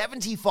a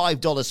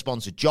 $75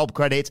 sponsored job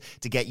credit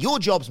to get your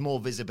jobs more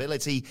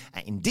visibility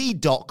at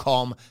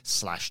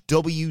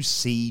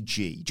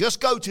Indeed.com/WCG.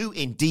 Just go to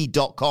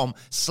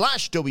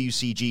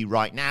Indeed.com/WCG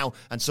right now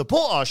and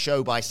support our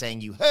show by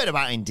saying you heard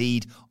about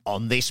Indeed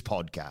on this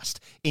podcast.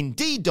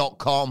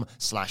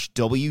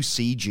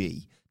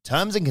 Indeed.com/WCG.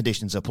 Terms and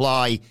conditions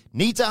apply.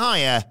 Need to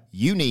hire?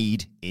 You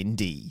need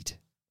Indeed.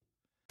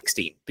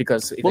 16,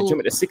 because if I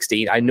jump into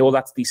 16, I know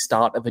that's the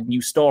start of a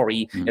new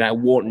story, and I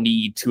won't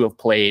need to have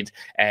played,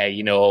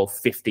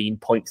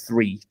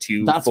 15.3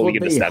 to fully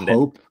understand it.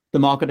 Hope the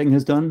marketing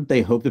has done.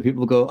 They hope that people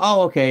will go,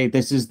 oh, okay,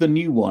 this is the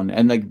new one.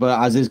 And like, but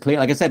as is clear,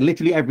 like I said,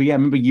 literally every year, I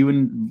remember you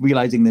and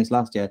realizing this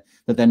last year,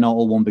 that they're not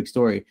all one big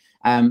story.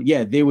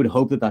 They would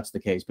hope that that's the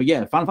case. But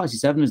yeah, Final Fantasy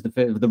VII is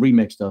the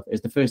remake stuff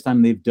is the first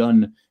time they've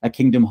done a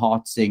Kingdom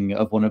Heartsing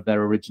of one of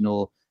their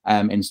original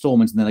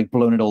installments, and then like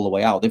blown it all the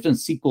way out. They've done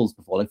sequels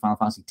before, like Final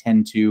Fantasy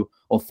 10-2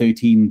 or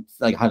 13,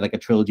 like had like a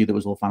trilogy that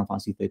was all Final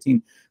Fantasy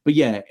 13. But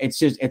yeah,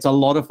 it's a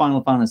lot of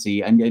Final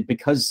Fantasy, and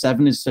because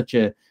 7 is such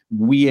a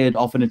weird,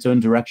 off in its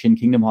own direction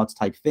Kingdom Hearts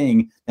type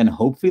thing, then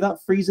hopefully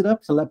that frees it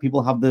up to let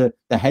people have the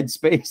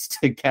headspace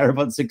to care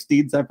about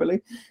 16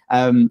 separately.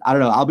 I don't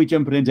know. I'll be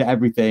jumping into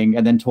everything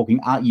and then talking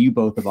at you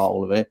both about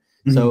all of it.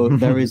 So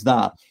there is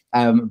that.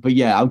 But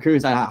yeah, I'm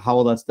curious how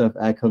all that stuff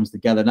comes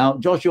together. Now,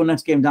 Josh, your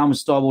next game down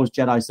was Star Wars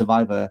Jedi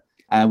Survivor,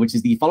 which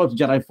is the follow-up to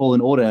Jedi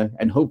Fallen Order,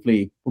 and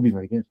hopefully will be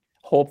very good.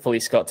 Hopefully,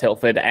 Scott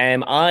Tilford.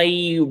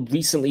 I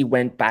recently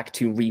went back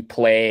to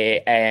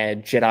replay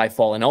Jedi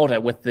Fallen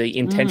Order with the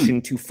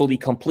intention to fully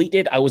complete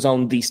it. I was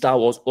on the Star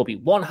Wars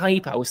Obi-Wan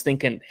hype. I was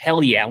thinking,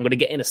 hell yeah, I'm going to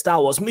get in a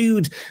Star Wars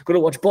mood. I'm going to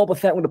watch Boba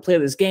Fett. I'm going to play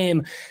this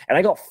game. And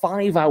I got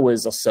 5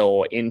 hours or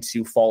so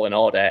into Fallen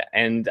Order,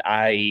 and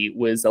I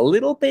was a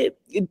little bit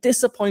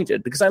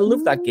disappointed because I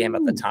loved that game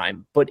at the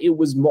time, but it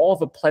was more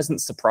of a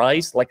pleasant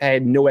surprise. Like I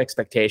had no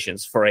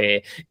expectations for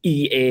a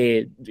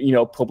EA,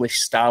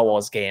 published Star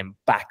Wars game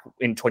back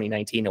in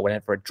 2019 or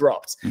whenever it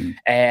dropped.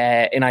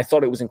 And I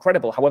thought it was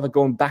incredible. However,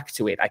 going back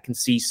to it, I can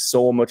see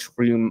so much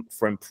room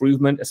for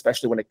improvement,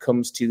 especially when it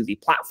comes to the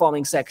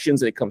platforming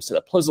sections and it comes to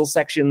the puzzle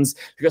sections,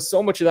 because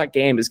so much of that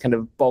game is kind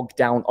of bogged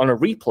down on a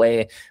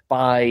replay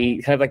by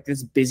kind of like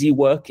this busy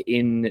work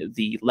in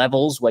the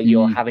levels where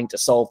you're having to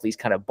solve these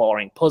kind of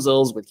boring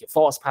puzzles with your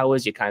force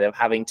powers. You're kind of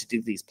having to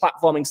do these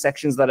platforming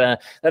sections that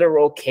are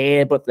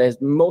okay, but they're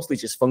mostly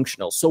just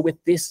functional. So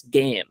with this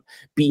game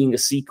being a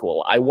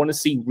sequel, I want to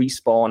see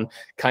Respawn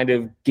kind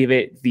of give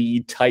it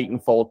the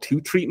Titanfall 2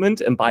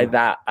 treatment. And by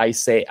that, I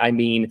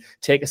mean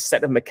take a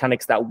set of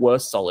mechanics that were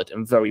solid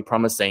and very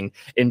promising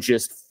and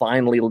just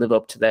finally live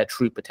up to their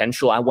true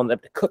potential. I want them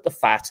to cut the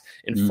fat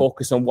and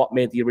focus on what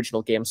made the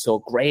original game so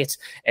great.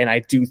 And I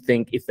do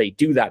think if they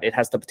do that, it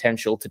has the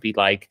potential to be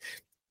like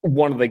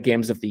one of the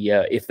games of the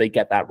year if they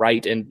get that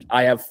right. And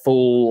I have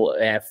full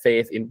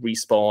faith in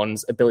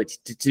Respawn's ability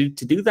to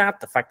do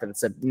that. The fact that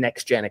it's a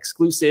next-gen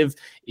exclusive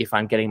if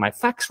I'm getting my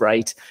facts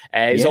right,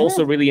 is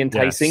also really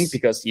enticing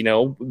because, you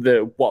know,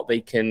 what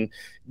they can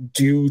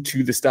do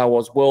to the Star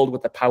Wars world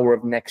with the power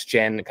of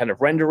next-gen kind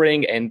of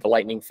rendering and the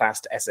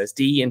lightning-fast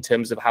SSD in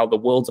terms of how the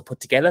worlds are put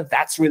together.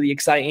 That's really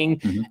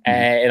exciting.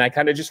 And I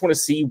kind of just want to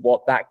see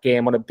what that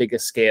game on a bigger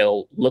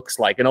scale looks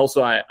like. And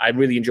also, I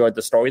really enjoyed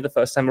the story the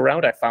first time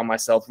around. I found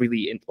myself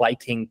really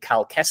liking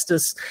Cal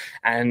Kestis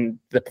and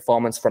the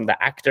performance from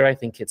the actor. I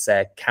think it's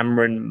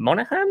Cameron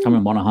Monaghan.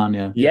 Cameron Monaghan,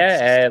 yeah.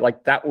 Yeah,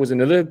 like that was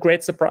another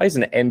great surprise,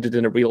 and it ended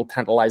in a real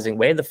tantalizing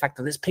way. The fact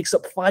that this picks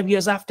up 5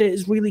 years after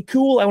is really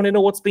cool. I want to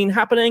know what's been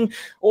happening.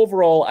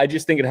 Overall, I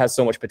just think it has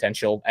so much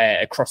potential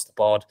across the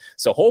board.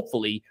 So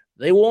hopefully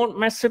they won't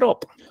mess it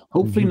up.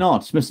 Hopefully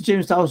not. Mr.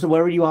 James Dowser,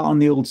 where are you at on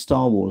the old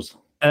Star Wars?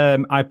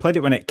 I played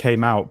it when it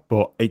came out,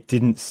 but it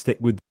didn't stick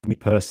with me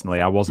personally.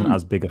 I wasn't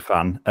as big a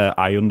fan.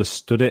 I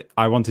understood it.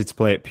 I wanted to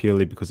play it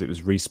purely because it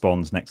was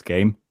Respawn's next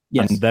game.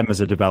 Yes. And them as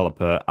a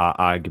developer are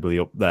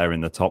arguably up there in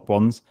the top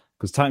ones.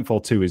 Because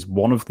Titanfall 2 is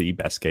one of the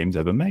best games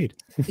ever made.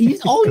 He's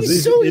so right.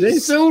 Absolutely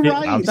That's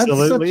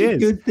such a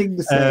good thing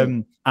to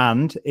say.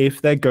 And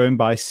if they're going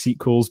by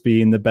sequels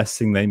being the best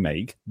thing they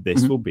make,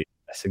 this will be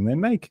the best thing they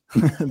make.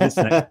 This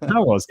next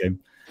Star Wars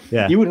game.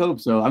 Yeah, you would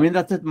hope so. I mean,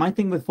 my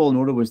thing with Fallen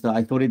Order was that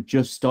I thought it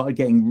just started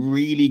getting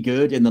really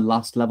good in the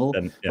last level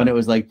when it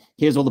was like,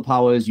 here's all the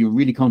powers, you're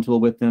really comfortable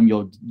with them,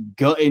 you're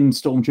gutting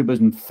stormtroopers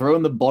and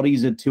throwing the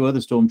bodies at 2 other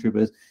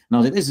stormtroopers, and I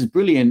was like, this is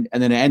brilliant.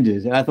 And then it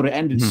ended, and I thought it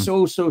ended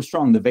so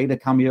strong. The Vader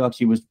cameo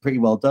actually was pretty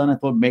well done. I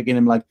thought making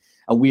him like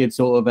a weird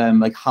sort of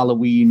like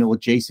Halloween or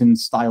Jason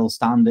style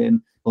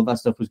stand-in, all that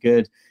stuff was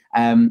good.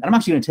 And I'm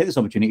actually going to take this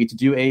opportunity to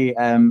do a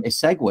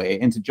segue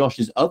into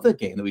Josh's other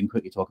game that we can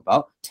quickly talk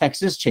about,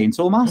 Texas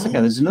Chainsaw Massacre.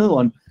 There's another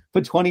one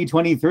for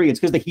 2023. It's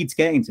because the heat's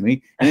getting to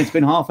me, and it's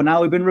been half an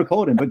hour we've been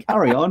recording, but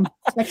carry on.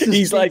 Texas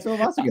Chainsaw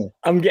Massacre.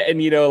 I'm getting,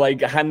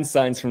 like hand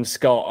signs from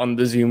Scott on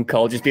the Zoom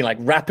call, just being like,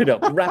 wrap it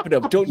up.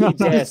 Don't you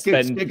dare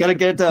spend... Gotta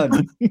get it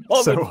done.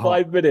 More than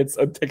 5 minutes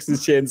on Texas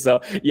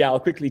Chainsaw. Yeah, I'll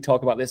quickly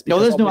talk about this. No,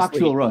 there's no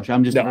actual rush.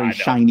 I'm just a very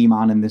shiny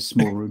man in this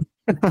small room.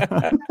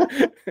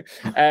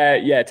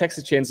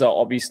 Texas Chainsaw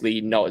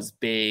obviously not as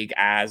big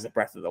as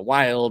Breath of the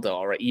Wild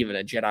or even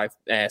a Jedi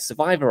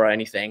Survivor or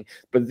anything,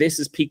 but this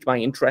has piqued my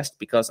interest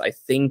because I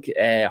think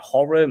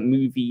horror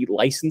movie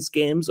license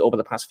games over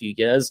the past few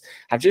years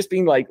have just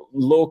been like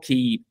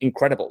low-key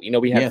incredible.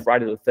 We had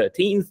Friday the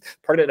 13th,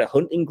 Predator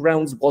Hunting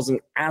Grounds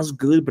wasn't as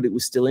good, but it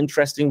was still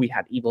interesting. We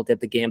had Evil Dead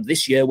the game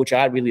this year, which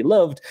I really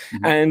loved,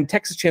 and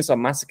Texas Chainsaw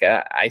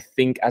Massacre, I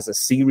think as a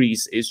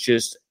series is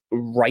just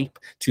ripe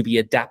to be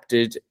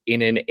adapted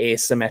in an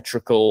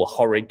asymmetrical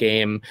horror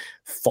game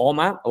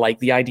format. Like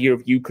the idea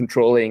of you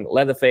controlling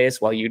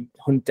Leatherface while you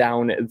hunt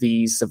down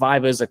these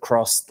survivors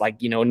across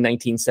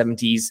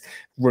 1970s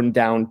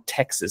rundown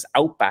Texas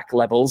outback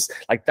levels,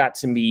 like that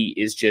to me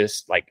is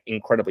just like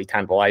incredibly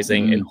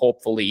tantalizing, and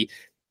hopefully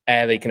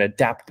they can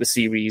adapt the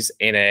series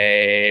in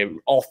a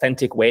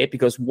authentic way,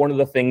 because one of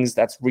the things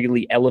that's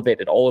really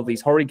elevated all of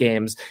these horror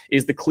games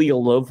is the clear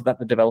love that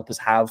the developers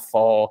have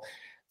for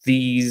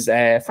these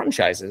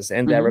franchises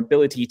and their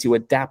ability to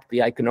adapt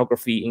the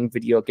iconography in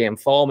video game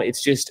form.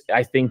 It's just,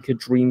 I think, a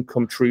dream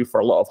come true for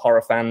a lot of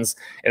horror fans,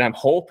 and I'm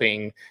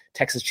hoping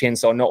Texas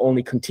Chainsaw not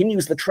only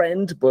continues the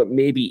trend, but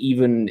maybe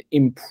even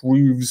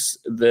improves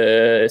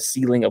the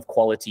ceiling of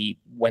quality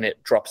when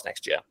it drops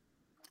next year.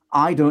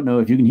 I don't know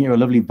if you can hear a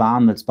lovely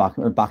van that's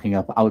backing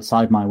up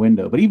outside my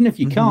window, but even if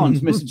you can't,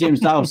 Mr.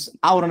 James Dowse,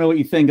 I want to know what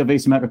you think of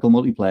asymmetrical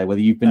multiplayer,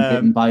 whether you've been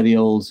bitten by the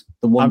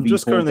one. I'm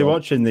just currently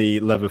watching the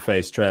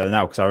Leatherface trailer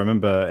now because I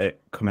remember it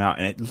coming out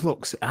and it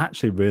looks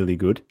actually really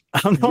good.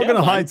 I'm not going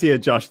to lie to you,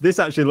 Josh. This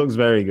actually looks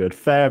very good.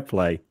 Fair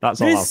play.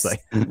 That's all I'll say.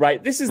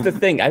 Right. This is the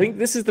thing. I think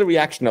this is the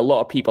reaction a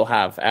lot of people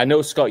have. I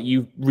know, Scott,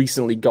 you've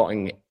recently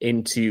gotten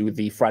into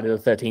the Friday the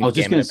 13th game. I was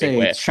just going to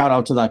say, shout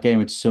out to that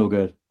game. It's so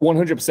good.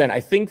 100%.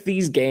 I think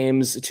these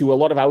games, to a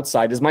lot of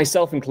outsiders,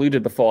 myself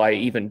included before I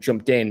even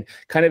jumped in,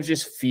 kind of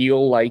just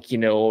feel like,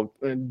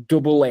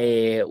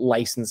 AA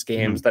licensed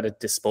games that are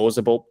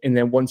disposable. And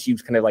then once you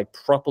kind of like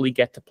properly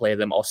get to play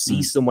them or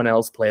see someone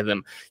else play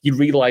them, you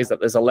realize that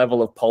there's a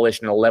level of polish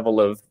and a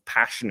level of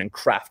passion and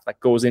craft that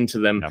goes into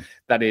them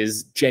that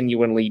is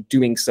genuinely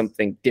doing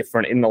something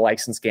different in the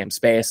licensed game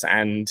space.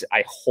 And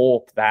I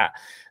hope that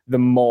the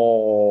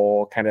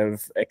more kind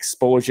of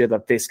exposure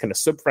that this kind of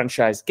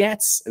sub-franchise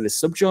gets, the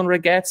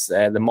subgenre gets,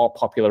 the more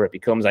popular it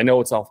becomes. I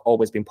know it's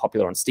always been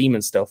popular on Steam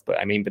and stuff, but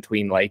I mean,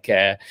 between like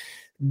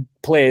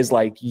players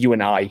like you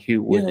and I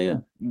who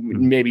would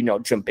maybe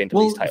not jump into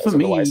these titles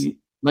otherwise.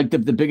 Like the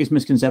biggest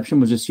misconception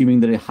was assuming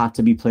that it had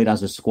to be played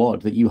as a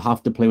squad, that you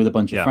have to play with a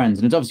bunch of friends.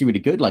 And it's obviously really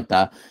good like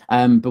that.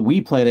 But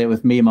we played it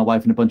with me and my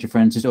wife and a bunch of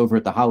friends just over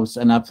at the house.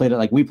 And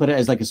we played it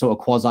as like a sort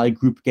of quasi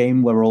group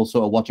game where we're all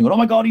sort of watching, oh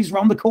my God, he's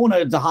around the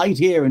corner to hide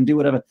here and do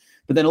whatever.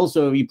 But then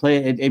also you play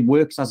it, it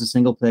works as a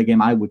single player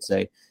game, I would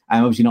say.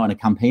 Obviously not in a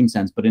campaign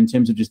sense, but in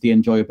terms of just the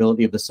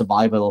enjoyability of the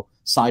survival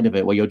side of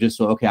it, where you're just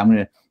so, okay, I'm going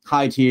to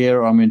hide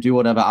here, or I'm going to do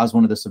whatever as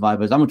one of the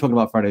survivors. I'm going to talk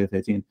about Friday the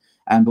 13th.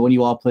 But when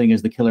you are playing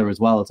as the killer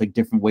as well, it's like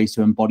different ways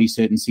to embody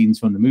certain scenes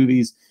from the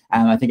movies.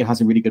 And I think it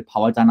has a really good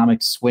power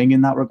dynamic swing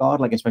in that regard,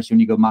 like especially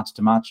when you go match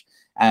to match.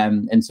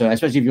 And so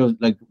especially if you're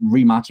like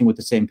rematching with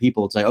the same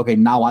people, it's like, okay,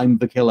 now I'm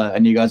the killer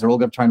and you guys are all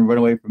going to try and run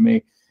away from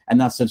me. And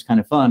that stuff's kind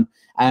of fun.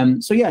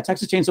 So yeah,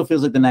 Texas Chainsaw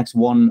feels like the next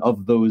one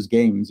of those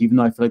games, even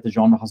though I feel like the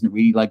genre hasn't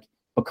really like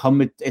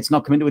become it. It's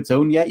not come into its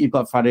own yet. You've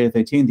got Friday the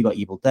 13th, you've got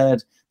Evil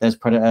Dead, there's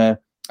Predator,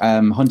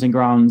 Hunting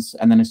Grounds,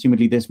 and then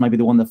assumedly this might be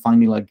the one that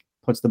finally like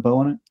puts the bow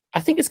on it. I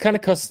think it's kind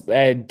of because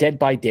Dead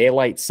by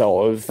Daylight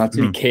sort of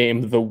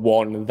became the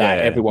one that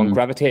everyone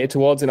gravitated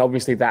towards. And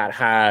obviously that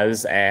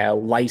has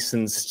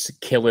licensed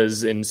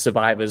killers and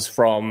survivors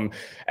from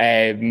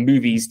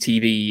movies,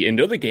 TV, and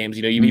other games.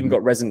 You know, you've even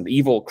got Resident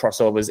Evil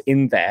crossovers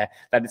in there,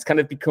 that it's kind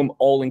of become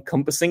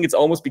all-encompassing. It's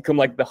almost become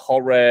like the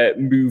horror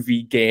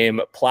movie game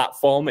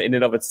platform in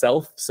and of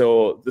itself.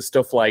 So the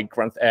stuff like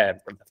Grand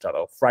Theft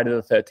Auto, Friday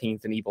the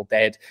 13th, and Evil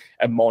Dead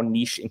are more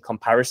niche in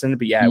comparison.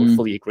 But yeah, I would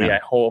fully agree. I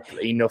hope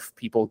enough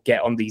people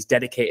get on these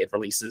dedicated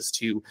releases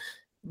to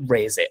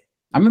raise it.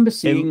 I remember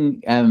seeing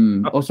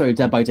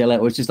Dead by Daylight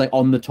was just like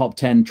on the top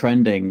 10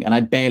 trending, and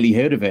I'd barely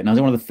heard of it. And I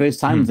was one of the first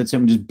times that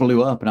something just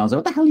blew up, and I was like,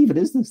 what the hell even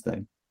is this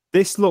thing?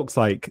 This looks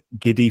like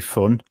giddy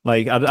fun.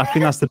 Like I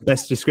think that's the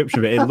best description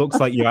of it. It looks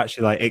like you're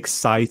actually like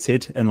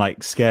excited and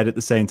like scared at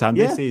the same time.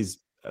 Yeah. This is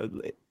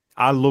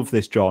I love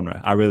this genre.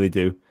 I really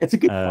do. It's a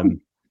good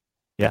fun.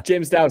 Yeah.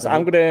 James Downs,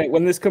 I'm gonna,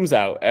 when this comes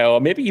out,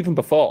 or maybe even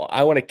before,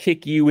 I want to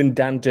kick you and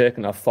Dan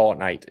Durkin off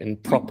Fortnite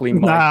and properly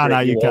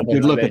migrate you can't.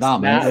 Good luck at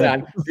that,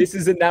 man. This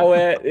is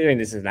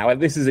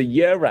a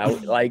year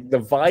out. Like the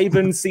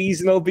Vibin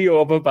season will be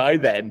over by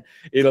then.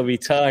 It'll be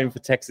time for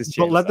Texas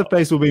Chainsaw. But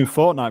Leatherface will be in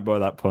Fortnite by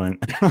that point.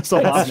 That's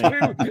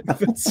true.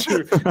 That's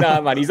true.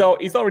 Nah, man, he's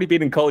already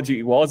been in Call of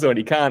Duty Warzone.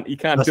 He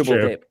can't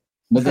double dip.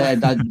 But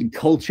that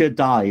culture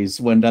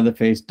dies when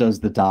Leatherface does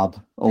the dab,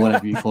 or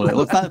whatever you call it.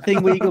 What's that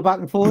thing where you go back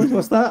and forth?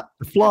 What's that?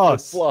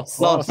 Floss. That's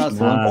the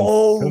one.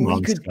 Oh,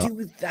 we could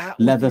do that.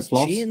 Leather with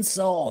floss.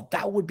 Chainsaw.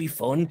 That would be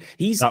fun.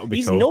 He's cool.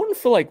 known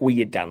for like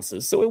weird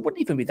dances, so it wouldn't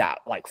even be that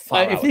like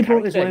far. If they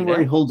brought this one where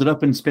he holds it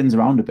up and spins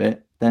around a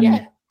bit,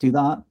 then do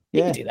that.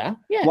 Yeah, you can do that.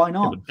 Yeah, why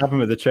not? Have him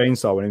with a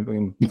chainsaw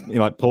when he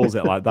like pulls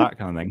it like that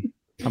kind of thing.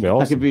 That'd be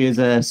awesome. That could be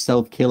his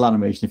self-kill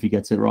animation if he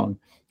gets it wrong.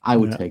 I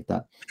would take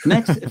that.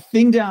 Next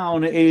thing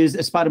down is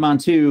Spider-Man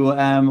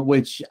 2,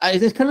 which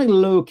is kind of like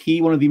low-key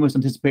one of the most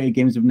anticipated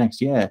games of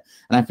next year.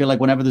 And I feel like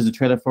whenever there's a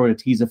trailer for it, a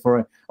teaser for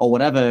it, or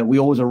whatever, we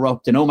always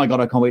erupt and, oh my God,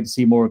 I can't wait to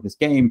see more of this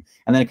game.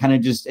 And then it kind of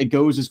just, it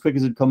goes as quick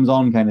as it comes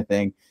on kind of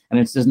thing. And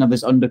it doesn't have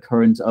this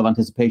undercurrent of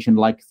anticipation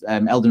like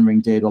Elden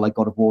Ring did, or like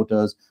God of War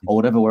does, or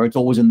whatever, where it's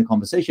always in the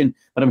conversation.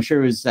 But I'm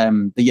sure as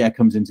the year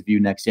comes into view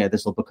next year,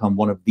 this will become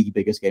one of the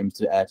biggest games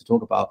to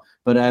talk about.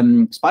 But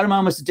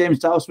Spider-Man, Mr. James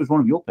Dowse, was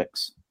one of your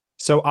picks.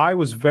 So I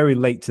was very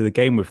late to the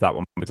game with that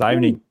one, because I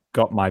only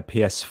got my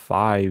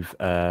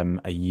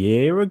PS5 a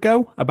year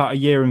ago, about a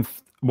year and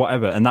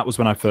whatever. And that was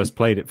when I first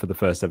played it for the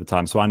first ever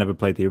time. So I never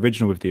played the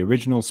original with the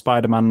original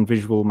Spider-Man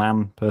visual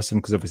man person,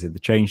 because obviously they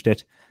changed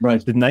it. Right.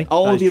 Didn't they?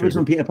 Oh, the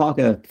original Peter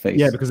Parker face.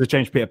 Yeah, because they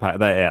changed Peter Parker.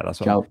 Yeah,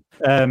 that's what.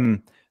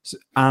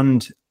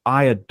 And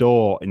I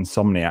adore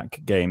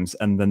Insomniac games.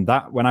 And then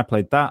when I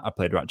played that, I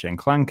played Ratchet and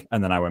Clank.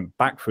 And then I went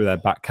back through their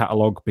back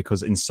catalogue,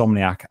 because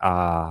Insomniac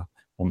are,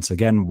 once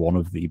again, one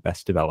of the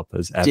best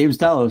developers ever. James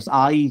Dallas,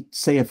 I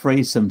say a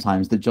phrase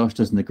sometimes that Josh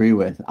doesn't agree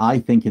with. I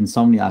think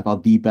Insomniac are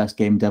the best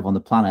game dev on the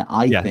planet.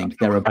 I think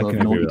they're above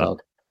Naughty Dog.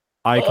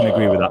 I can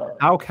agree with that.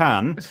 How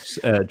can,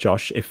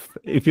 Josh, if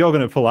you're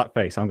going to pull that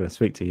face, I'm going to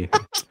speak to you.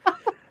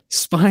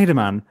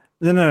 Spider-Man,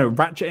 no,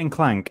 Ratchet and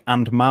Clank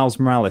and Miles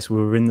Morales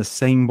were in the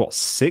same,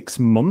 6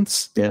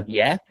 months?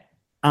 Yeah.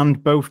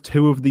 And both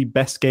two of the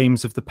best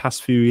games of the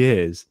past few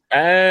years.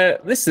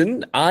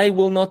 Listen, I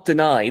will not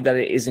deny that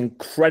it is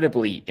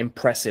incredibly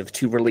impressive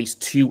to release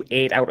 2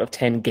 8 out of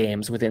 10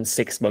 games within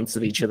 6 months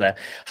of each other.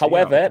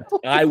 However,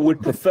 I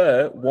would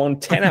prefer one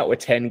 10 out of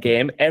 10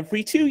 game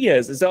every 2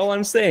 years, is all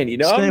I'm saying. You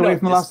know, stay away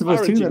from The Last of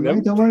Us 2 then,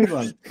 mate. Don't worry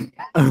about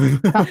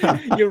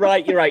it. You're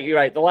right.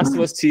 The Last of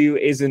Us 2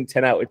 isn't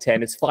 10 out of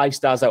 10. It's 5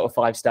 stars out of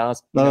 5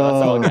 stars. You know,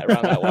 that's how I get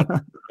around that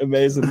one.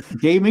 Amazing.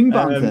 Gaming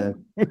banter.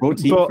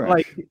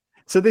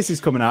 So this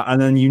is coming out,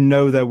 and then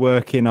they're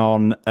working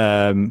on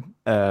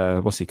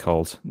what's he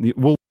called, the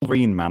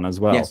Wolverine Man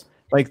as well. Yes.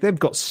 Like they've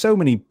got so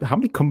many. How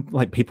many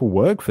people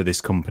work for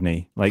this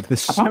company? Like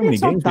there's so many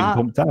games being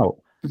pumped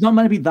out. It's not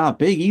meant to be that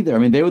big either. I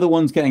mean, they were the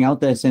ones getting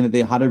out there saying that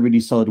they had a really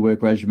solid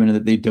work regimen and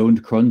that they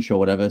don't crunch or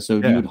whatever. So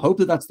you would hope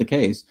that that's the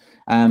case.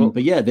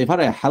 But yeah, they've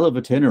had a hell of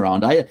a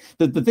turnaround.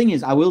 The thing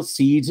is, I will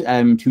cede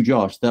to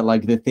Josh that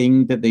like the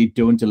thing that they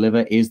don't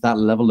deliver is that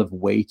level of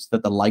weight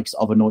that the likes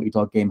of a Naughty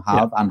Dog game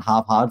have and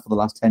have had for the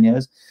last 10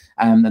 years.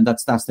 And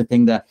that's the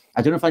thing that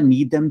I don't know if I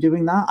need them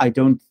doing that. I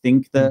don't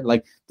think that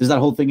like there's that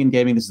whole thing in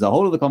gaming. This is a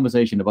whole other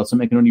conversation about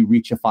something can only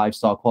reach a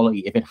 5-star quality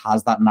if it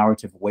has that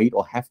narrative weight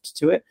or heft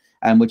to it.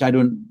 Which I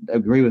don't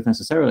agree with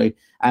necessarily.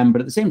 But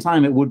at the same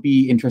time, it would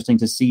be interesting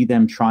to see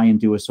them try and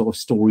do a sort of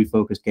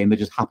story-focused game that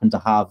just happened to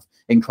have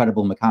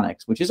incredible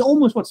mechanics, which is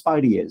almost what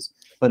Spidey is,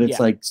 but it's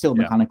like still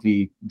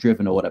mechanically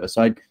driven or whatever.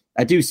 So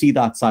I do see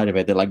that side of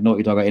it, that like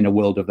Naughty Dog are in a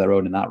world of their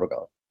own in that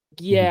regard.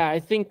 Yeah, I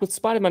think with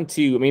Spider-Man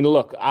 2, I mean,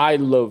 look, I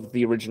love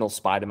the original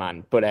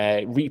Spider-Man, but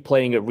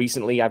replaying it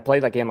recently, I've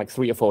played that game like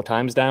 3 or 4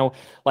 times now.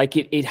 Like,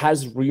 it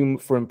has room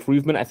for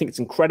improvement. I think it's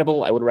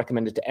incredible. I would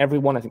recommend it to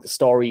everyone. I think the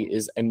story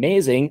is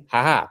amazing.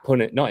 Haha, pun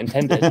it, not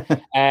intended.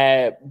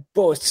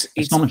 But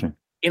it's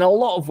in a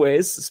lot of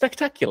ways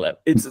spectacular.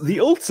 It's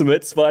the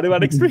ultimate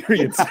Spider-Man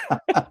experience.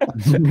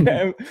 But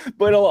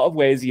in a lot of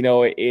ways, you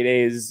know, it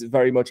is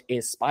very much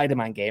a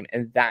Spider-Man game,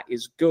 and that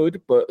is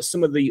good. But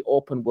some of the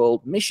open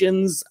world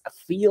missions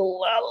feel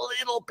a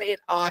little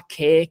bit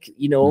archaic,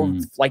 you know,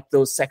 like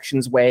those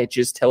sections where it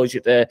just tells you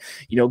to,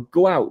 you know,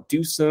 go out,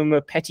 do some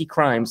petty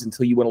crimes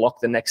until you unlock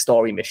the next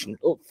story mission.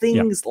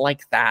 Things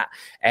like that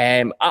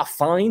are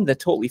fine. They're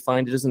totally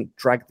fine. It doesn't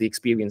drag the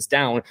experience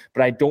down,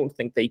 but I don't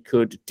think they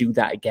could do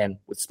that again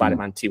with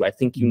Spider-Man 2. I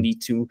think you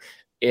need to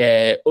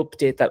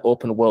update that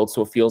open world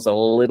so it feels a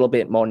little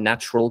bit more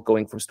natural,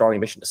 going from story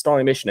mission to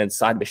story mission and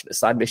side mission to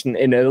side mission,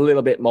 and a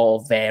little bit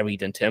more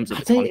varied in terms of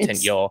the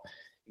content you're,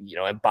 you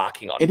know,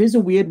 embarking on. It is a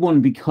weird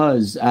one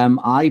because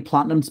I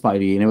platinumed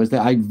Spidey, and it was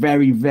that I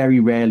very, very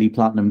rarely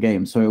platinum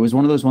games. So it was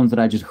one of those ones that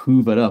I just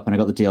hoovered up, and I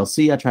got the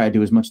DLC. I tried to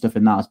do as much stuff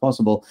in that as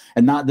possible,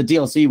 and that the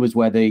DLC was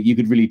where you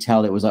could really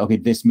tell it was like, okay,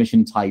 this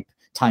mission type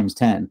times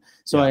 10.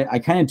 So I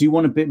kind of do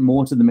want a bit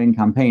more to the main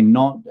campaign,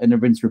 not in a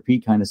rinse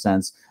repeat kind of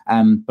sense.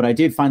 But I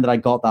did find that I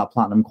got that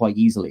platinum quite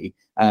easily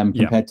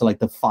compared to like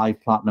the 5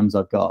 platinums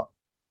I've got.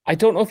 I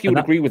don't know if you would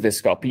agree with this,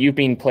 Scott, but you've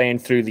been playing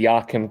through the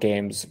Arkham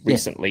games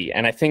recently,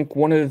 and I think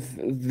one of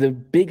the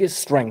biggest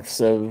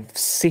strengths of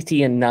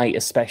City and Night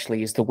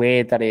especially is the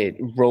way that it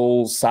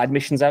rolls side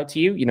missions out to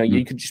you. You know,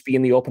 you could just be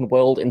in the open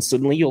world and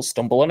suddenly you'll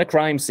stumble on a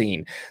crime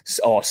scene,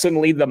 or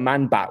suddenly the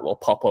Man-Bat will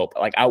pop up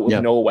like out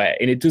of nowhere,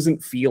 and it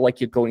doesn't feel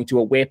like you're going to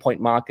a waypoint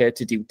marker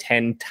to do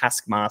 10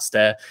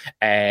 Taskmaster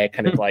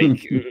kind of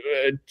like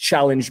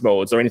challenge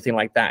modes or anything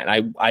like that.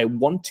 And I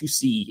want to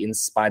see in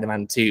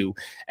Spider-Man 2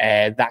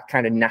 that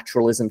kind of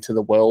naturalism to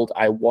the world.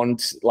 I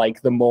want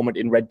like the moment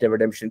in Red Dead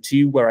Redemption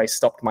 2 where I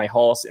stopped my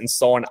horse and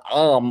saw an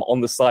arm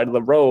on the side of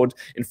the road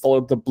and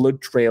followed the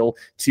blood trail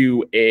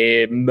to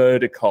a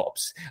murder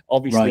corpse.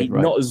 Obviously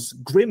not as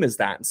grim as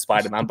that in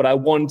Spider-Man, but I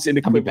want an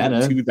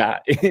equivalent to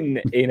that in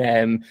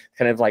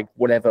kind of like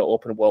whatever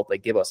open world they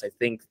give us. I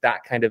think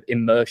that kind of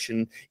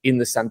immersion in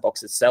the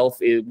sandbox itself,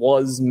 it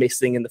was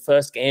missing in the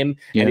first game.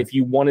 And if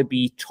you want to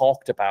be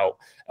talked about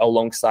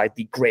alongside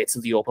the greats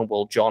of the open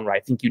world genre,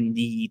 I think you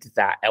need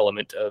that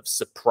element of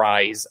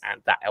surprise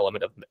and that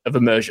element of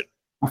immersion.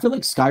 I feel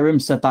like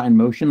Skyrim set that in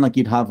motion. Like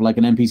you'd have like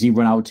an NPC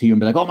run out to you and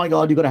be like, "Oh my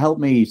god, you got to help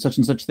me!" Such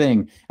and such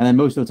thing. And then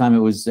most of the time, it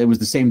was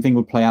the same thing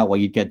would play out where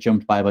you'd get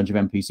jumped by a bunch of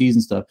NPCs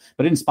and stuff.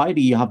 But in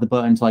Spidey, you have the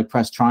button to like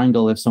press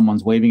triangle if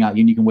someone's waving at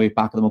you, and you can wave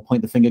back at them or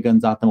point the finger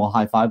guns at them or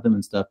high five them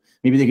and stuff.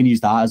 Maybe they can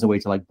use that as a way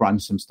to like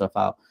branch some stuff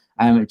out.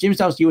 James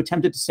Dowse, you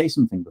attempted to say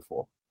something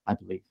before, I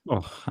believe.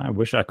 Oh, I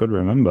wish I could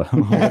remember.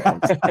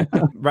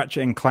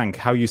 Ratchet and Clank,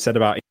 how you said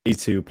about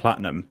E2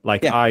 Platinum,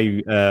 like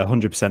I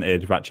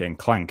 100%ed Ratchet and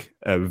Clank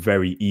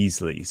very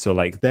easily. So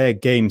like their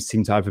games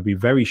seem to either be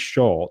very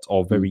short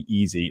or very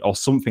easy or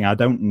something. I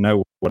don't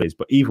know what it is,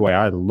 but either way,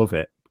 I love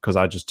it because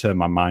I just turn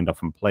my mind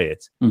off and play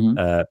it.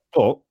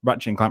 But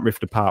Ratchet and Clank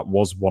Rift Apart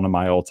was one of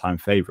my all-time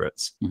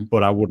favorites,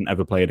 but I wouldn't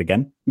ever play it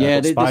again.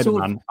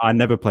 Spider-Man, I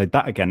never played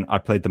that again. I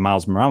played the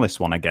Miles Morales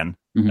one again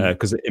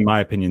because in my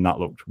opinion, that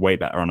looked way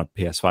better on a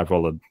PS5 with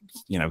all the,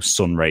 you know,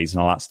 sun rays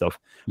and all that stuff.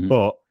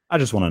 But I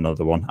just want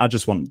another one. I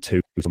just want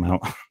 2 somehow.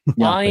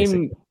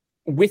 I'm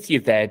with you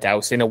there,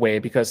 Dowse, in a way,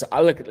 because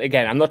I look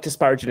again, I'm not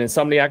disparaging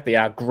Insomniac. They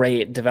are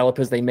great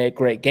developers, they make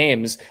great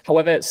games.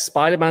 However,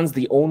 Spider-Man's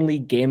the only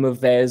game of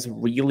theirs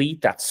really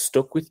that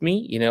stuck with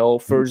me. You know,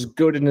 for as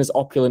good and as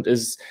opulent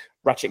as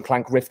Ratchet &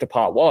 Clank Rift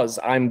Apart was,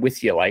 I'm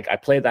with you. Like, I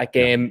played that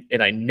game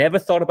and I never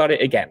thought about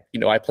it again. You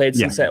know, I played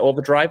Sunset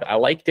Overdrive, I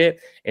liked it,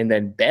 and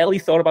then barely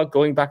thought about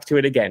going back to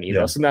it again. You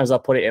know, sometimes I'll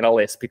put it in a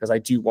list because I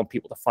do want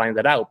people to find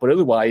that out. But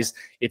otherwise,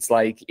 it's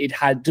like it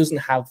doesn't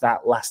have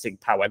that lasting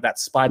power that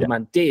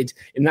Spider-Man did.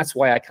 And that's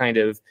why I kind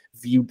of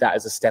viewed that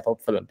as a step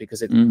up for them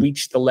because it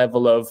reached the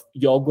level of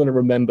you're going to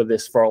remember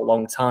this for a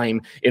long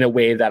time in a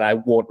way that I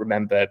won't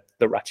remember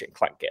the Ratchet and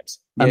Clank games.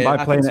 And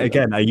by playing it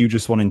again, are you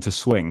just wanting to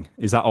swing?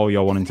 Is that all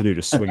you're wanting to do?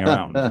 Just swing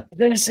around?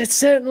 It's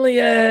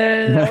certainly,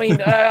 I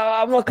mean,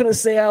 I'm not going to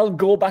say I'll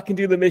go back and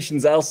do the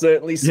missions. I'll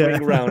certainly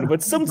swing around.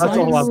 But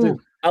sometimes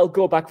I'll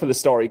go back for the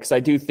story because I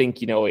do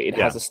think, it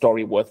has a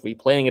story worth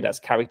replaying. It has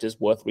characters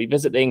worth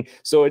revisiting.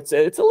 So it's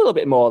a little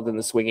bit more than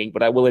the swinging,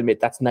 but I will admit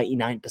that's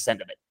 99%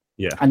 of it.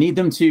 Yeah, I need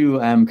them to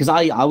because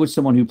I was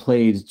someone who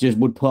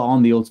would put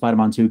on the old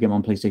Spider-Man 2 game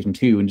on PlayStation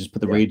 2 and just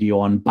put the radio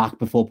on back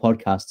before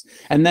podcasts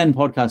and then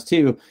podcast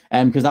 2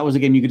 because that was a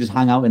game you could just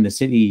hang out in the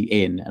city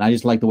in, and I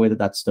just like the way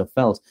that stuff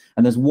felt.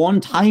 And there's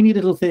one tiny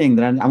little thing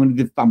that I'm going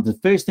to do. The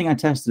first thing I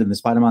tested in the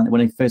Spider-Man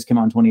when it first came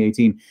out in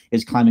 2018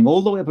 is climbing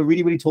all the way up a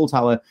really, really tall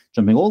tower,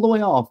 jumping all the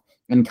way off,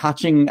 and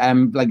catching,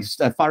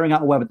 firing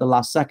out a web at the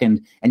last second,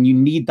 and you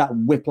need that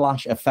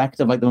whiplash effect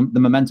of like the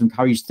momentum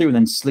carries through and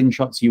then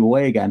slingshots you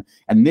away again.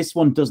 And this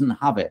one doesn't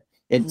have it.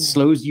 It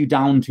slows you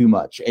down too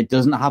much. It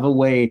doesn't have a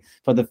way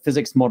for the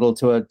physics model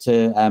to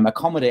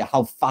accommodate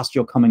how fast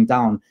you're coming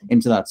down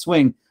into that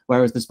swing.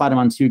 Whereas the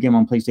Spider-Man 2 game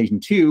on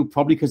PlayStation 2,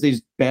 probably because they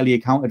just barely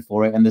accounted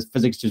for it and the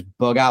physics just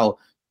bug out,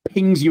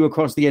 pings you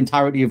across the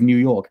entirety of New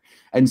York.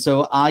 And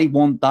so I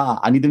want that.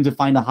 I need them to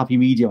find a happy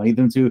medium. I need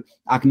them to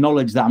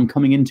acknowledge that I'm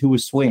coming into a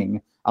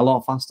swing a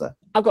lot faster.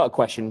 I've got a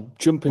question.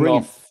 Jumping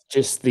off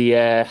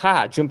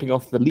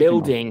the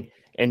building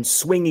and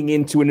swinging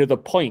into another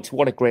point.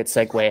 What a great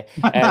segue.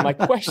 My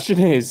question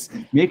is...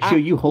 Make sure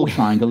you hold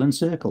triangle and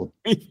circle.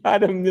 We've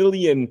had a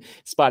million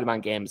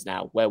Spider-Man games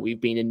now where we've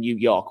been in New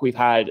York. We've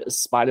had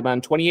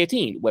Spider-Man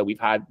 2018, where we've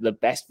had the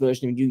best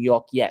version of New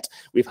York yet.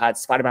 We've had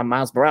Spider-Man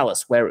Miles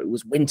Morales, where it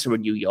was winter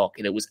in New York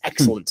and it was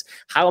excellent.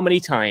 How many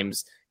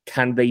times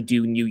can they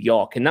do New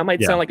York? And that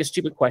might sound like a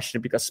stupid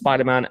question because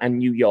Spider-Man and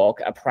New York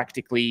are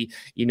practically,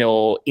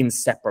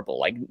 inseparable.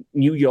 Like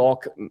New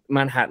York,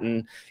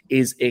 Manhattan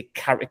is a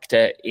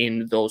character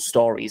in those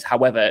stories.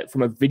 However,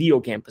 from a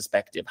video game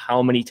perspective,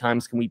 how many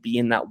times can we be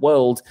in that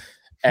world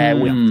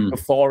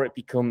before it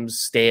becomes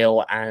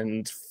stale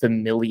and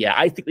familiar?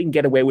 I think we can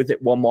get away with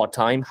it one more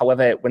time.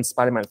 However, when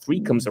Spider-Man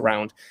 3 comes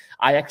around,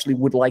 I actually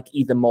would like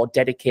either more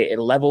dedicated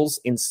levels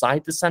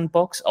inside the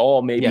sandbox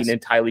or maybe an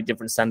entirely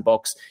different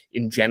sandbox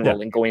in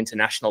general and go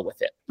international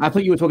with it. I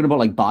thought you were talking about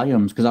like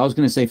biomes because I was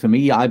going to say for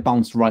me, I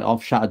bounced right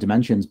off Shattered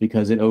Dimensions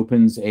because it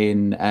opens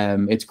in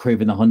it's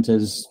Kraven the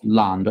Hunter's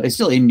land. It's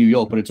still in New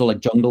York, but it's all like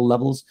jungle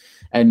levels.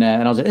 And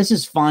I was like, this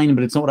is fine,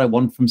 but it's not what I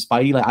want from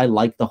Spidey. Like I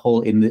like the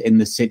whole in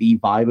the city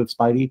vibe of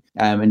Spidey.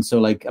 And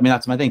so like, I mean,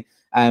 that's my thing.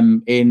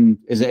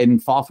 Is it in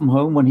Far From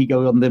Home when he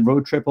goes on the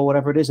road trip or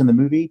whatever it is in the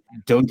movie?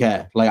 Don't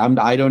care. Like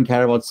I don't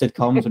care about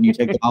sitcoms when you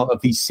take them out of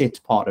the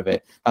sit part of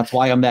it. That's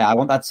why I'm there. I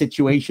want that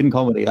situation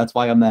comedy. That's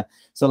why I'm there.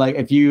 So like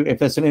if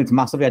there's something that's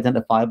massively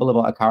identifiable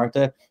about a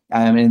character,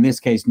 and in this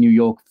case New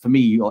York for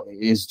me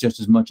is just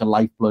as much a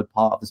lifeblood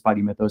part of the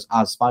Spidey mythos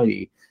as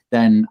Spidey,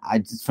 then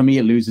for me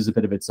it loses a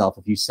bit of itself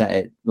if you set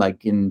it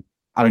like in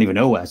I don't even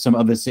know where, some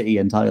other city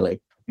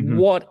entirely.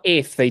 What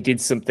if they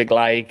did something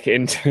like,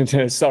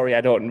 sorry,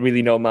 I don't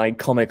really know my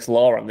comics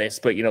lore on this,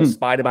 but,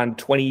 Spider-Man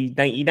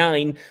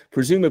 2099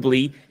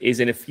 presumably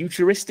is in a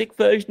futuristic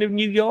version of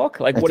New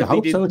York? Like, what if they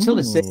did so. It's still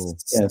a city.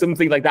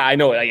 Something like that? I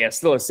know,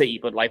 still a city,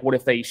 but, like, what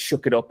if they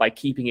shook it up by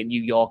keeping it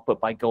New York,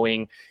 but by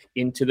going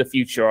into the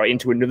future or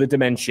into another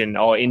dimension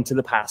or into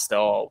the past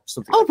or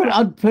something like that?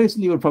 I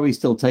personally would probably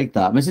still take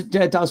that.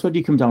 Dallas, where do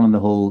you come down on the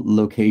whole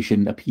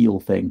location appeal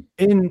thing?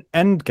 In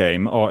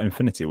Endgame or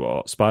Infinity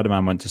War,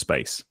 Spider-Man went to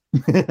space.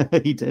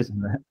 He did.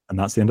 And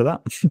that's the end of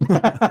that.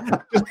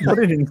 Just put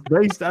it in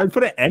space. I'd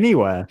put it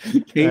anywhere.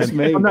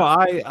 No,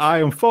 I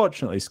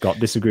unfortunately, Scott,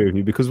 disagree with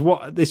you because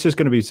it's just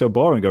going to be so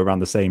boring to go around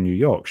the same New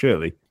York,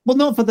 surely. Well,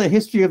 not for the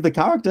history of the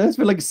character. It's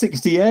been like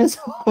 60 years.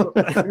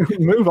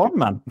 Move on,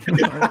 man.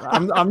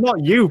 I'm not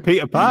you,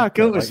 Peter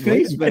Parker. Go to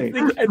space, mate.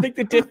 I think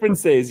the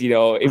difference is,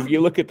 if you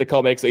look at the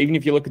comics or even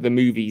if you look at the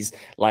movies,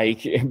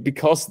 like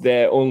because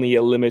they're only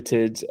a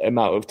limited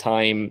amount of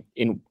time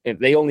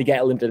they only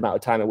get a limited amount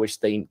of time in which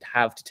they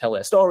have to tell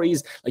their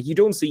stories. Like you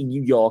don't see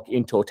New York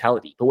in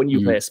totality, but when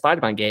you play a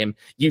Spider-Man game,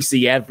 you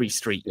see every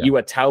street. Yeah. You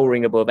are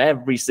towering above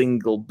every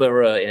single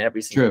borough in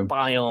every single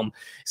biome,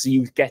 so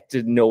you get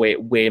to know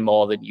it way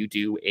more than you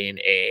do in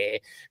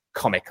a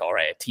comic or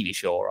a TV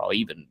show or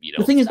even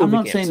the thing is I'm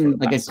not saying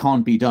like it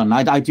can't be done.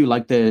 I do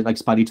like the like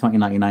Spidey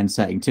 2099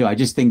 setting too. I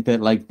just think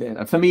that like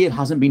for me it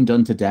hasn't been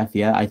done to death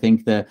yet. I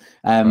think the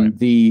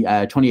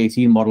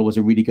 2018 model was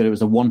a really good, it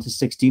was a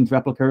 1/16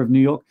 replica of New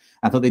York.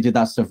 I thought they did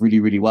that stuff really,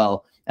 really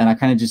well. And I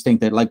kind of just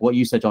think that, like what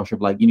you said, Josh, of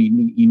like you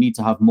need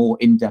to have more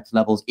in-depth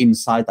levels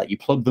inside that. You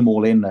plug them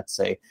all in, let's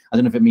say. I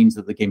don't know if it means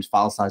that the game's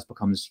file size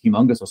becomes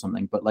humongous or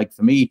something, but like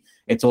for me,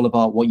 it's all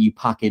about what you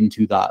pack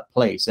into that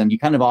place. And you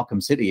kind of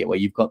Arkham City it, where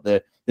you've got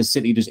the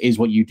city just is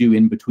what you do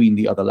in between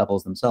the other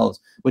levels themselves,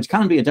 which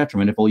can be a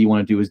detriment if all you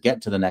want to do is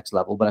get to the next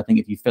level. But I think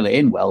if you fill it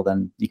in well,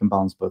 then you can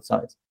balance both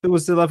sides. There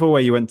was the level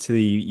where you went to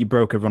you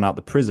broke everyone out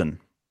the prison.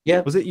 Yeah,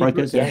 was it?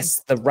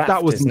 Yes, the raft.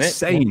 That was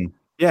insane.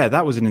 Yeah,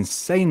 that was an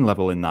insane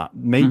level in that.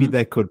 Maybe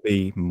there could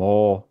be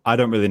more. I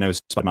don't really know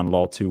Spider-Man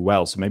lore too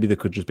well, so maybe there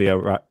could just be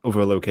other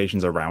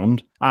locations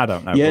around. I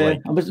don't know. Yeah,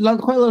 but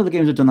quite a lot of the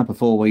games have done that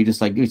before, where you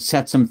just like you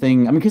set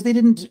something. I mean,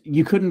 because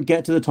you couldn't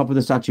get to the top of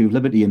the Statue of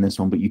Liberty in this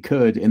one, but you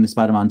could in the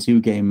Spider-Man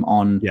 2 game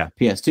on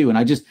PS2. And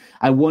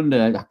I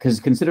wonder, because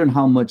considering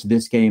how much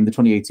this game, the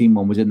 2018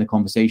 one, was in the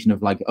conversation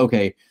of like,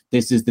 okay,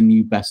 this is the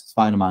new best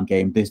Spider-Man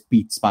game. This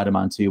beats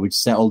Spider-Man 2, which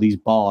set all these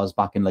bars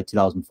back in like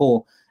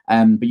 2004.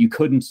 But you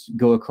couldn't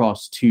go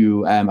across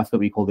to, I forget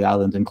what you call the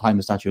island, and climb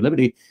the Statue of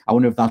Liberty. I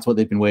wonder if that's what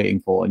they've been waiting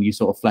for, and you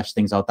sort of flesh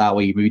things out that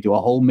way. You maybe do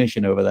a whole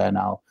mission over there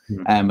now,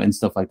 and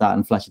stuff like that,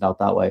 and flesh it out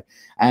that way.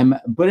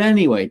 But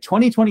anyway,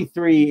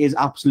 2023 is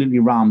absolutely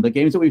rammed. The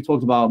games that we've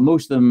talked about,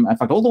 most of them, in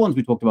fact, all the ones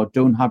we talked about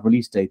don't have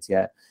release dates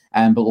yet,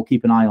 but we'll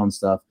keep an eye on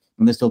stuff.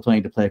 And there's still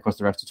plenty to play across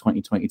the rest of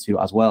 2022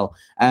 as well.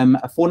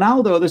 For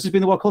now, though, this has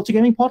been the What Culture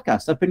Gaming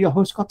Podcast. I've been your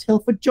host, Scott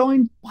Tilford,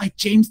 joined by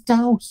James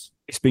Dowse.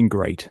 It's been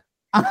great.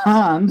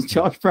 And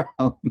Josh Brown.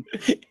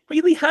 It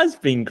really has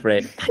been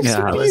great. It's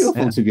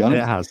beautiful, to be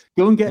honest. It has.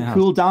 Go and get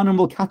cooled down, and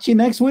we'll catch you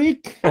next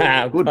week.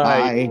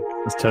 Goodbye.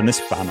 Let's turn this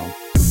fan on.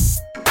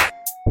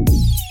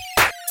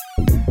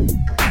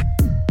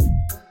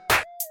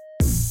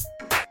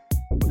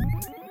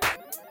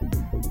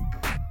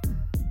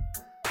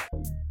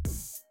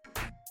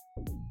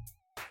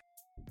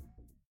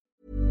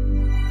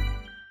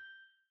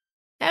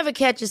 Ever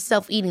catch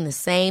yourself eating the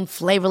same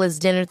flavorless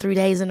dinner 3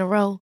 days in a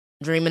row?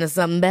 Dreaming of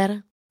something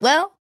better?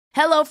 Well,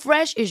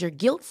 HelloFresh is your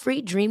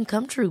guilt-free dream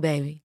come true,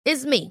 baby.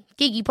 It's me,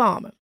 Keke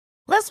Palmer.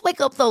 Let's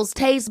wake up those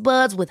taste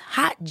buds with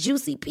hot,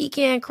 juicy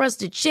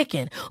pecan-crusted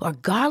chicken or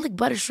garlic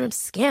butter shrimp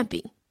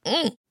scampi.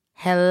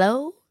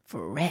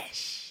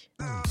 HelloFresh.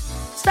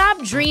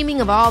 Stop dreaming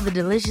of all the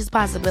delicious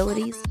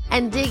possibilities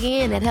and dig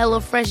in at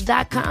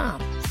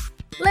HelloFresh.com.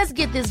 Let's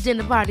get this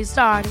dinner party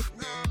started.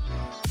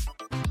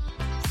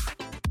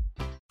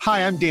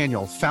 Hi, I'm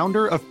Daniel,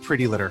 founder of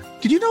Pretty Litter.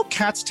 Did you know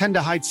cats tend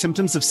to hide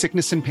symptoms of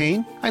sickness and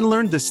pain? I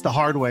learned this the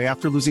hard way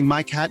after losing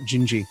my cat,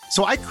 Gingy.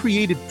 So I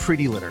created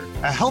Pretty Litter,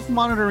 a health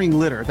monitoring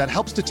litter that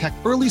helps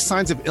detect early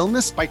signs of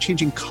illness by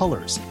changing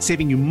colors,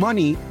 saving you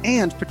money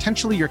and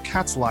potentially your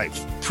cat's life.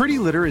 Pretty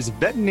Litter is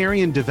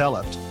veterinarian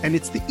developed, and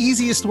it's the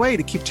easiest way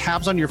to keep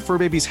tabs on your fur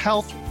baby's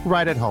health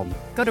right at home.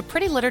 Go to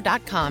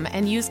prettylitter.com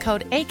and use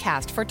code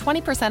ACAST for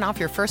 20% off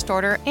your first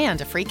order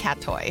and a free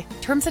cat toy.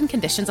 Terms and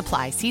conditions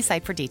apply. See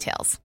site for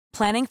details.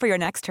 Planning for your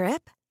next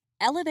trip?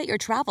 Elevate your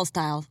travel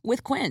style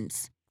with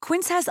Quince.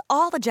 Quince has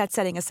all the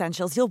jet-setting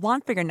essentials you'll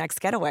want for your next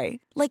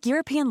getaway, like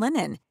European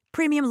linen,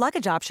 premium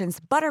luggage options,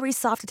 buttery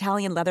soft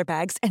Italian leather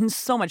bags, and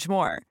so much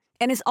more.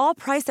 And is all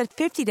priced at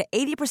 50 to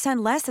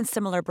 80% less than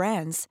similar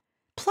brands.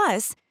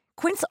 Plus,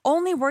 Quince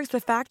only works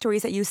with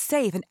factories that use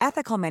safe and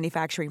ethical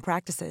manufacturing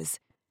practices.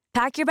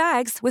 Pack your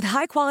bags with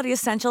high-quality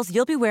essentials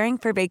you'll be wearing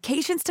for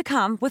vacations to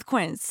come with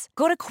Quince.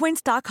 Go to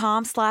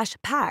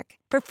quince.com/pack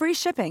for free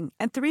shipping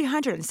and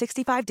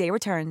 365-day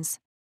returns.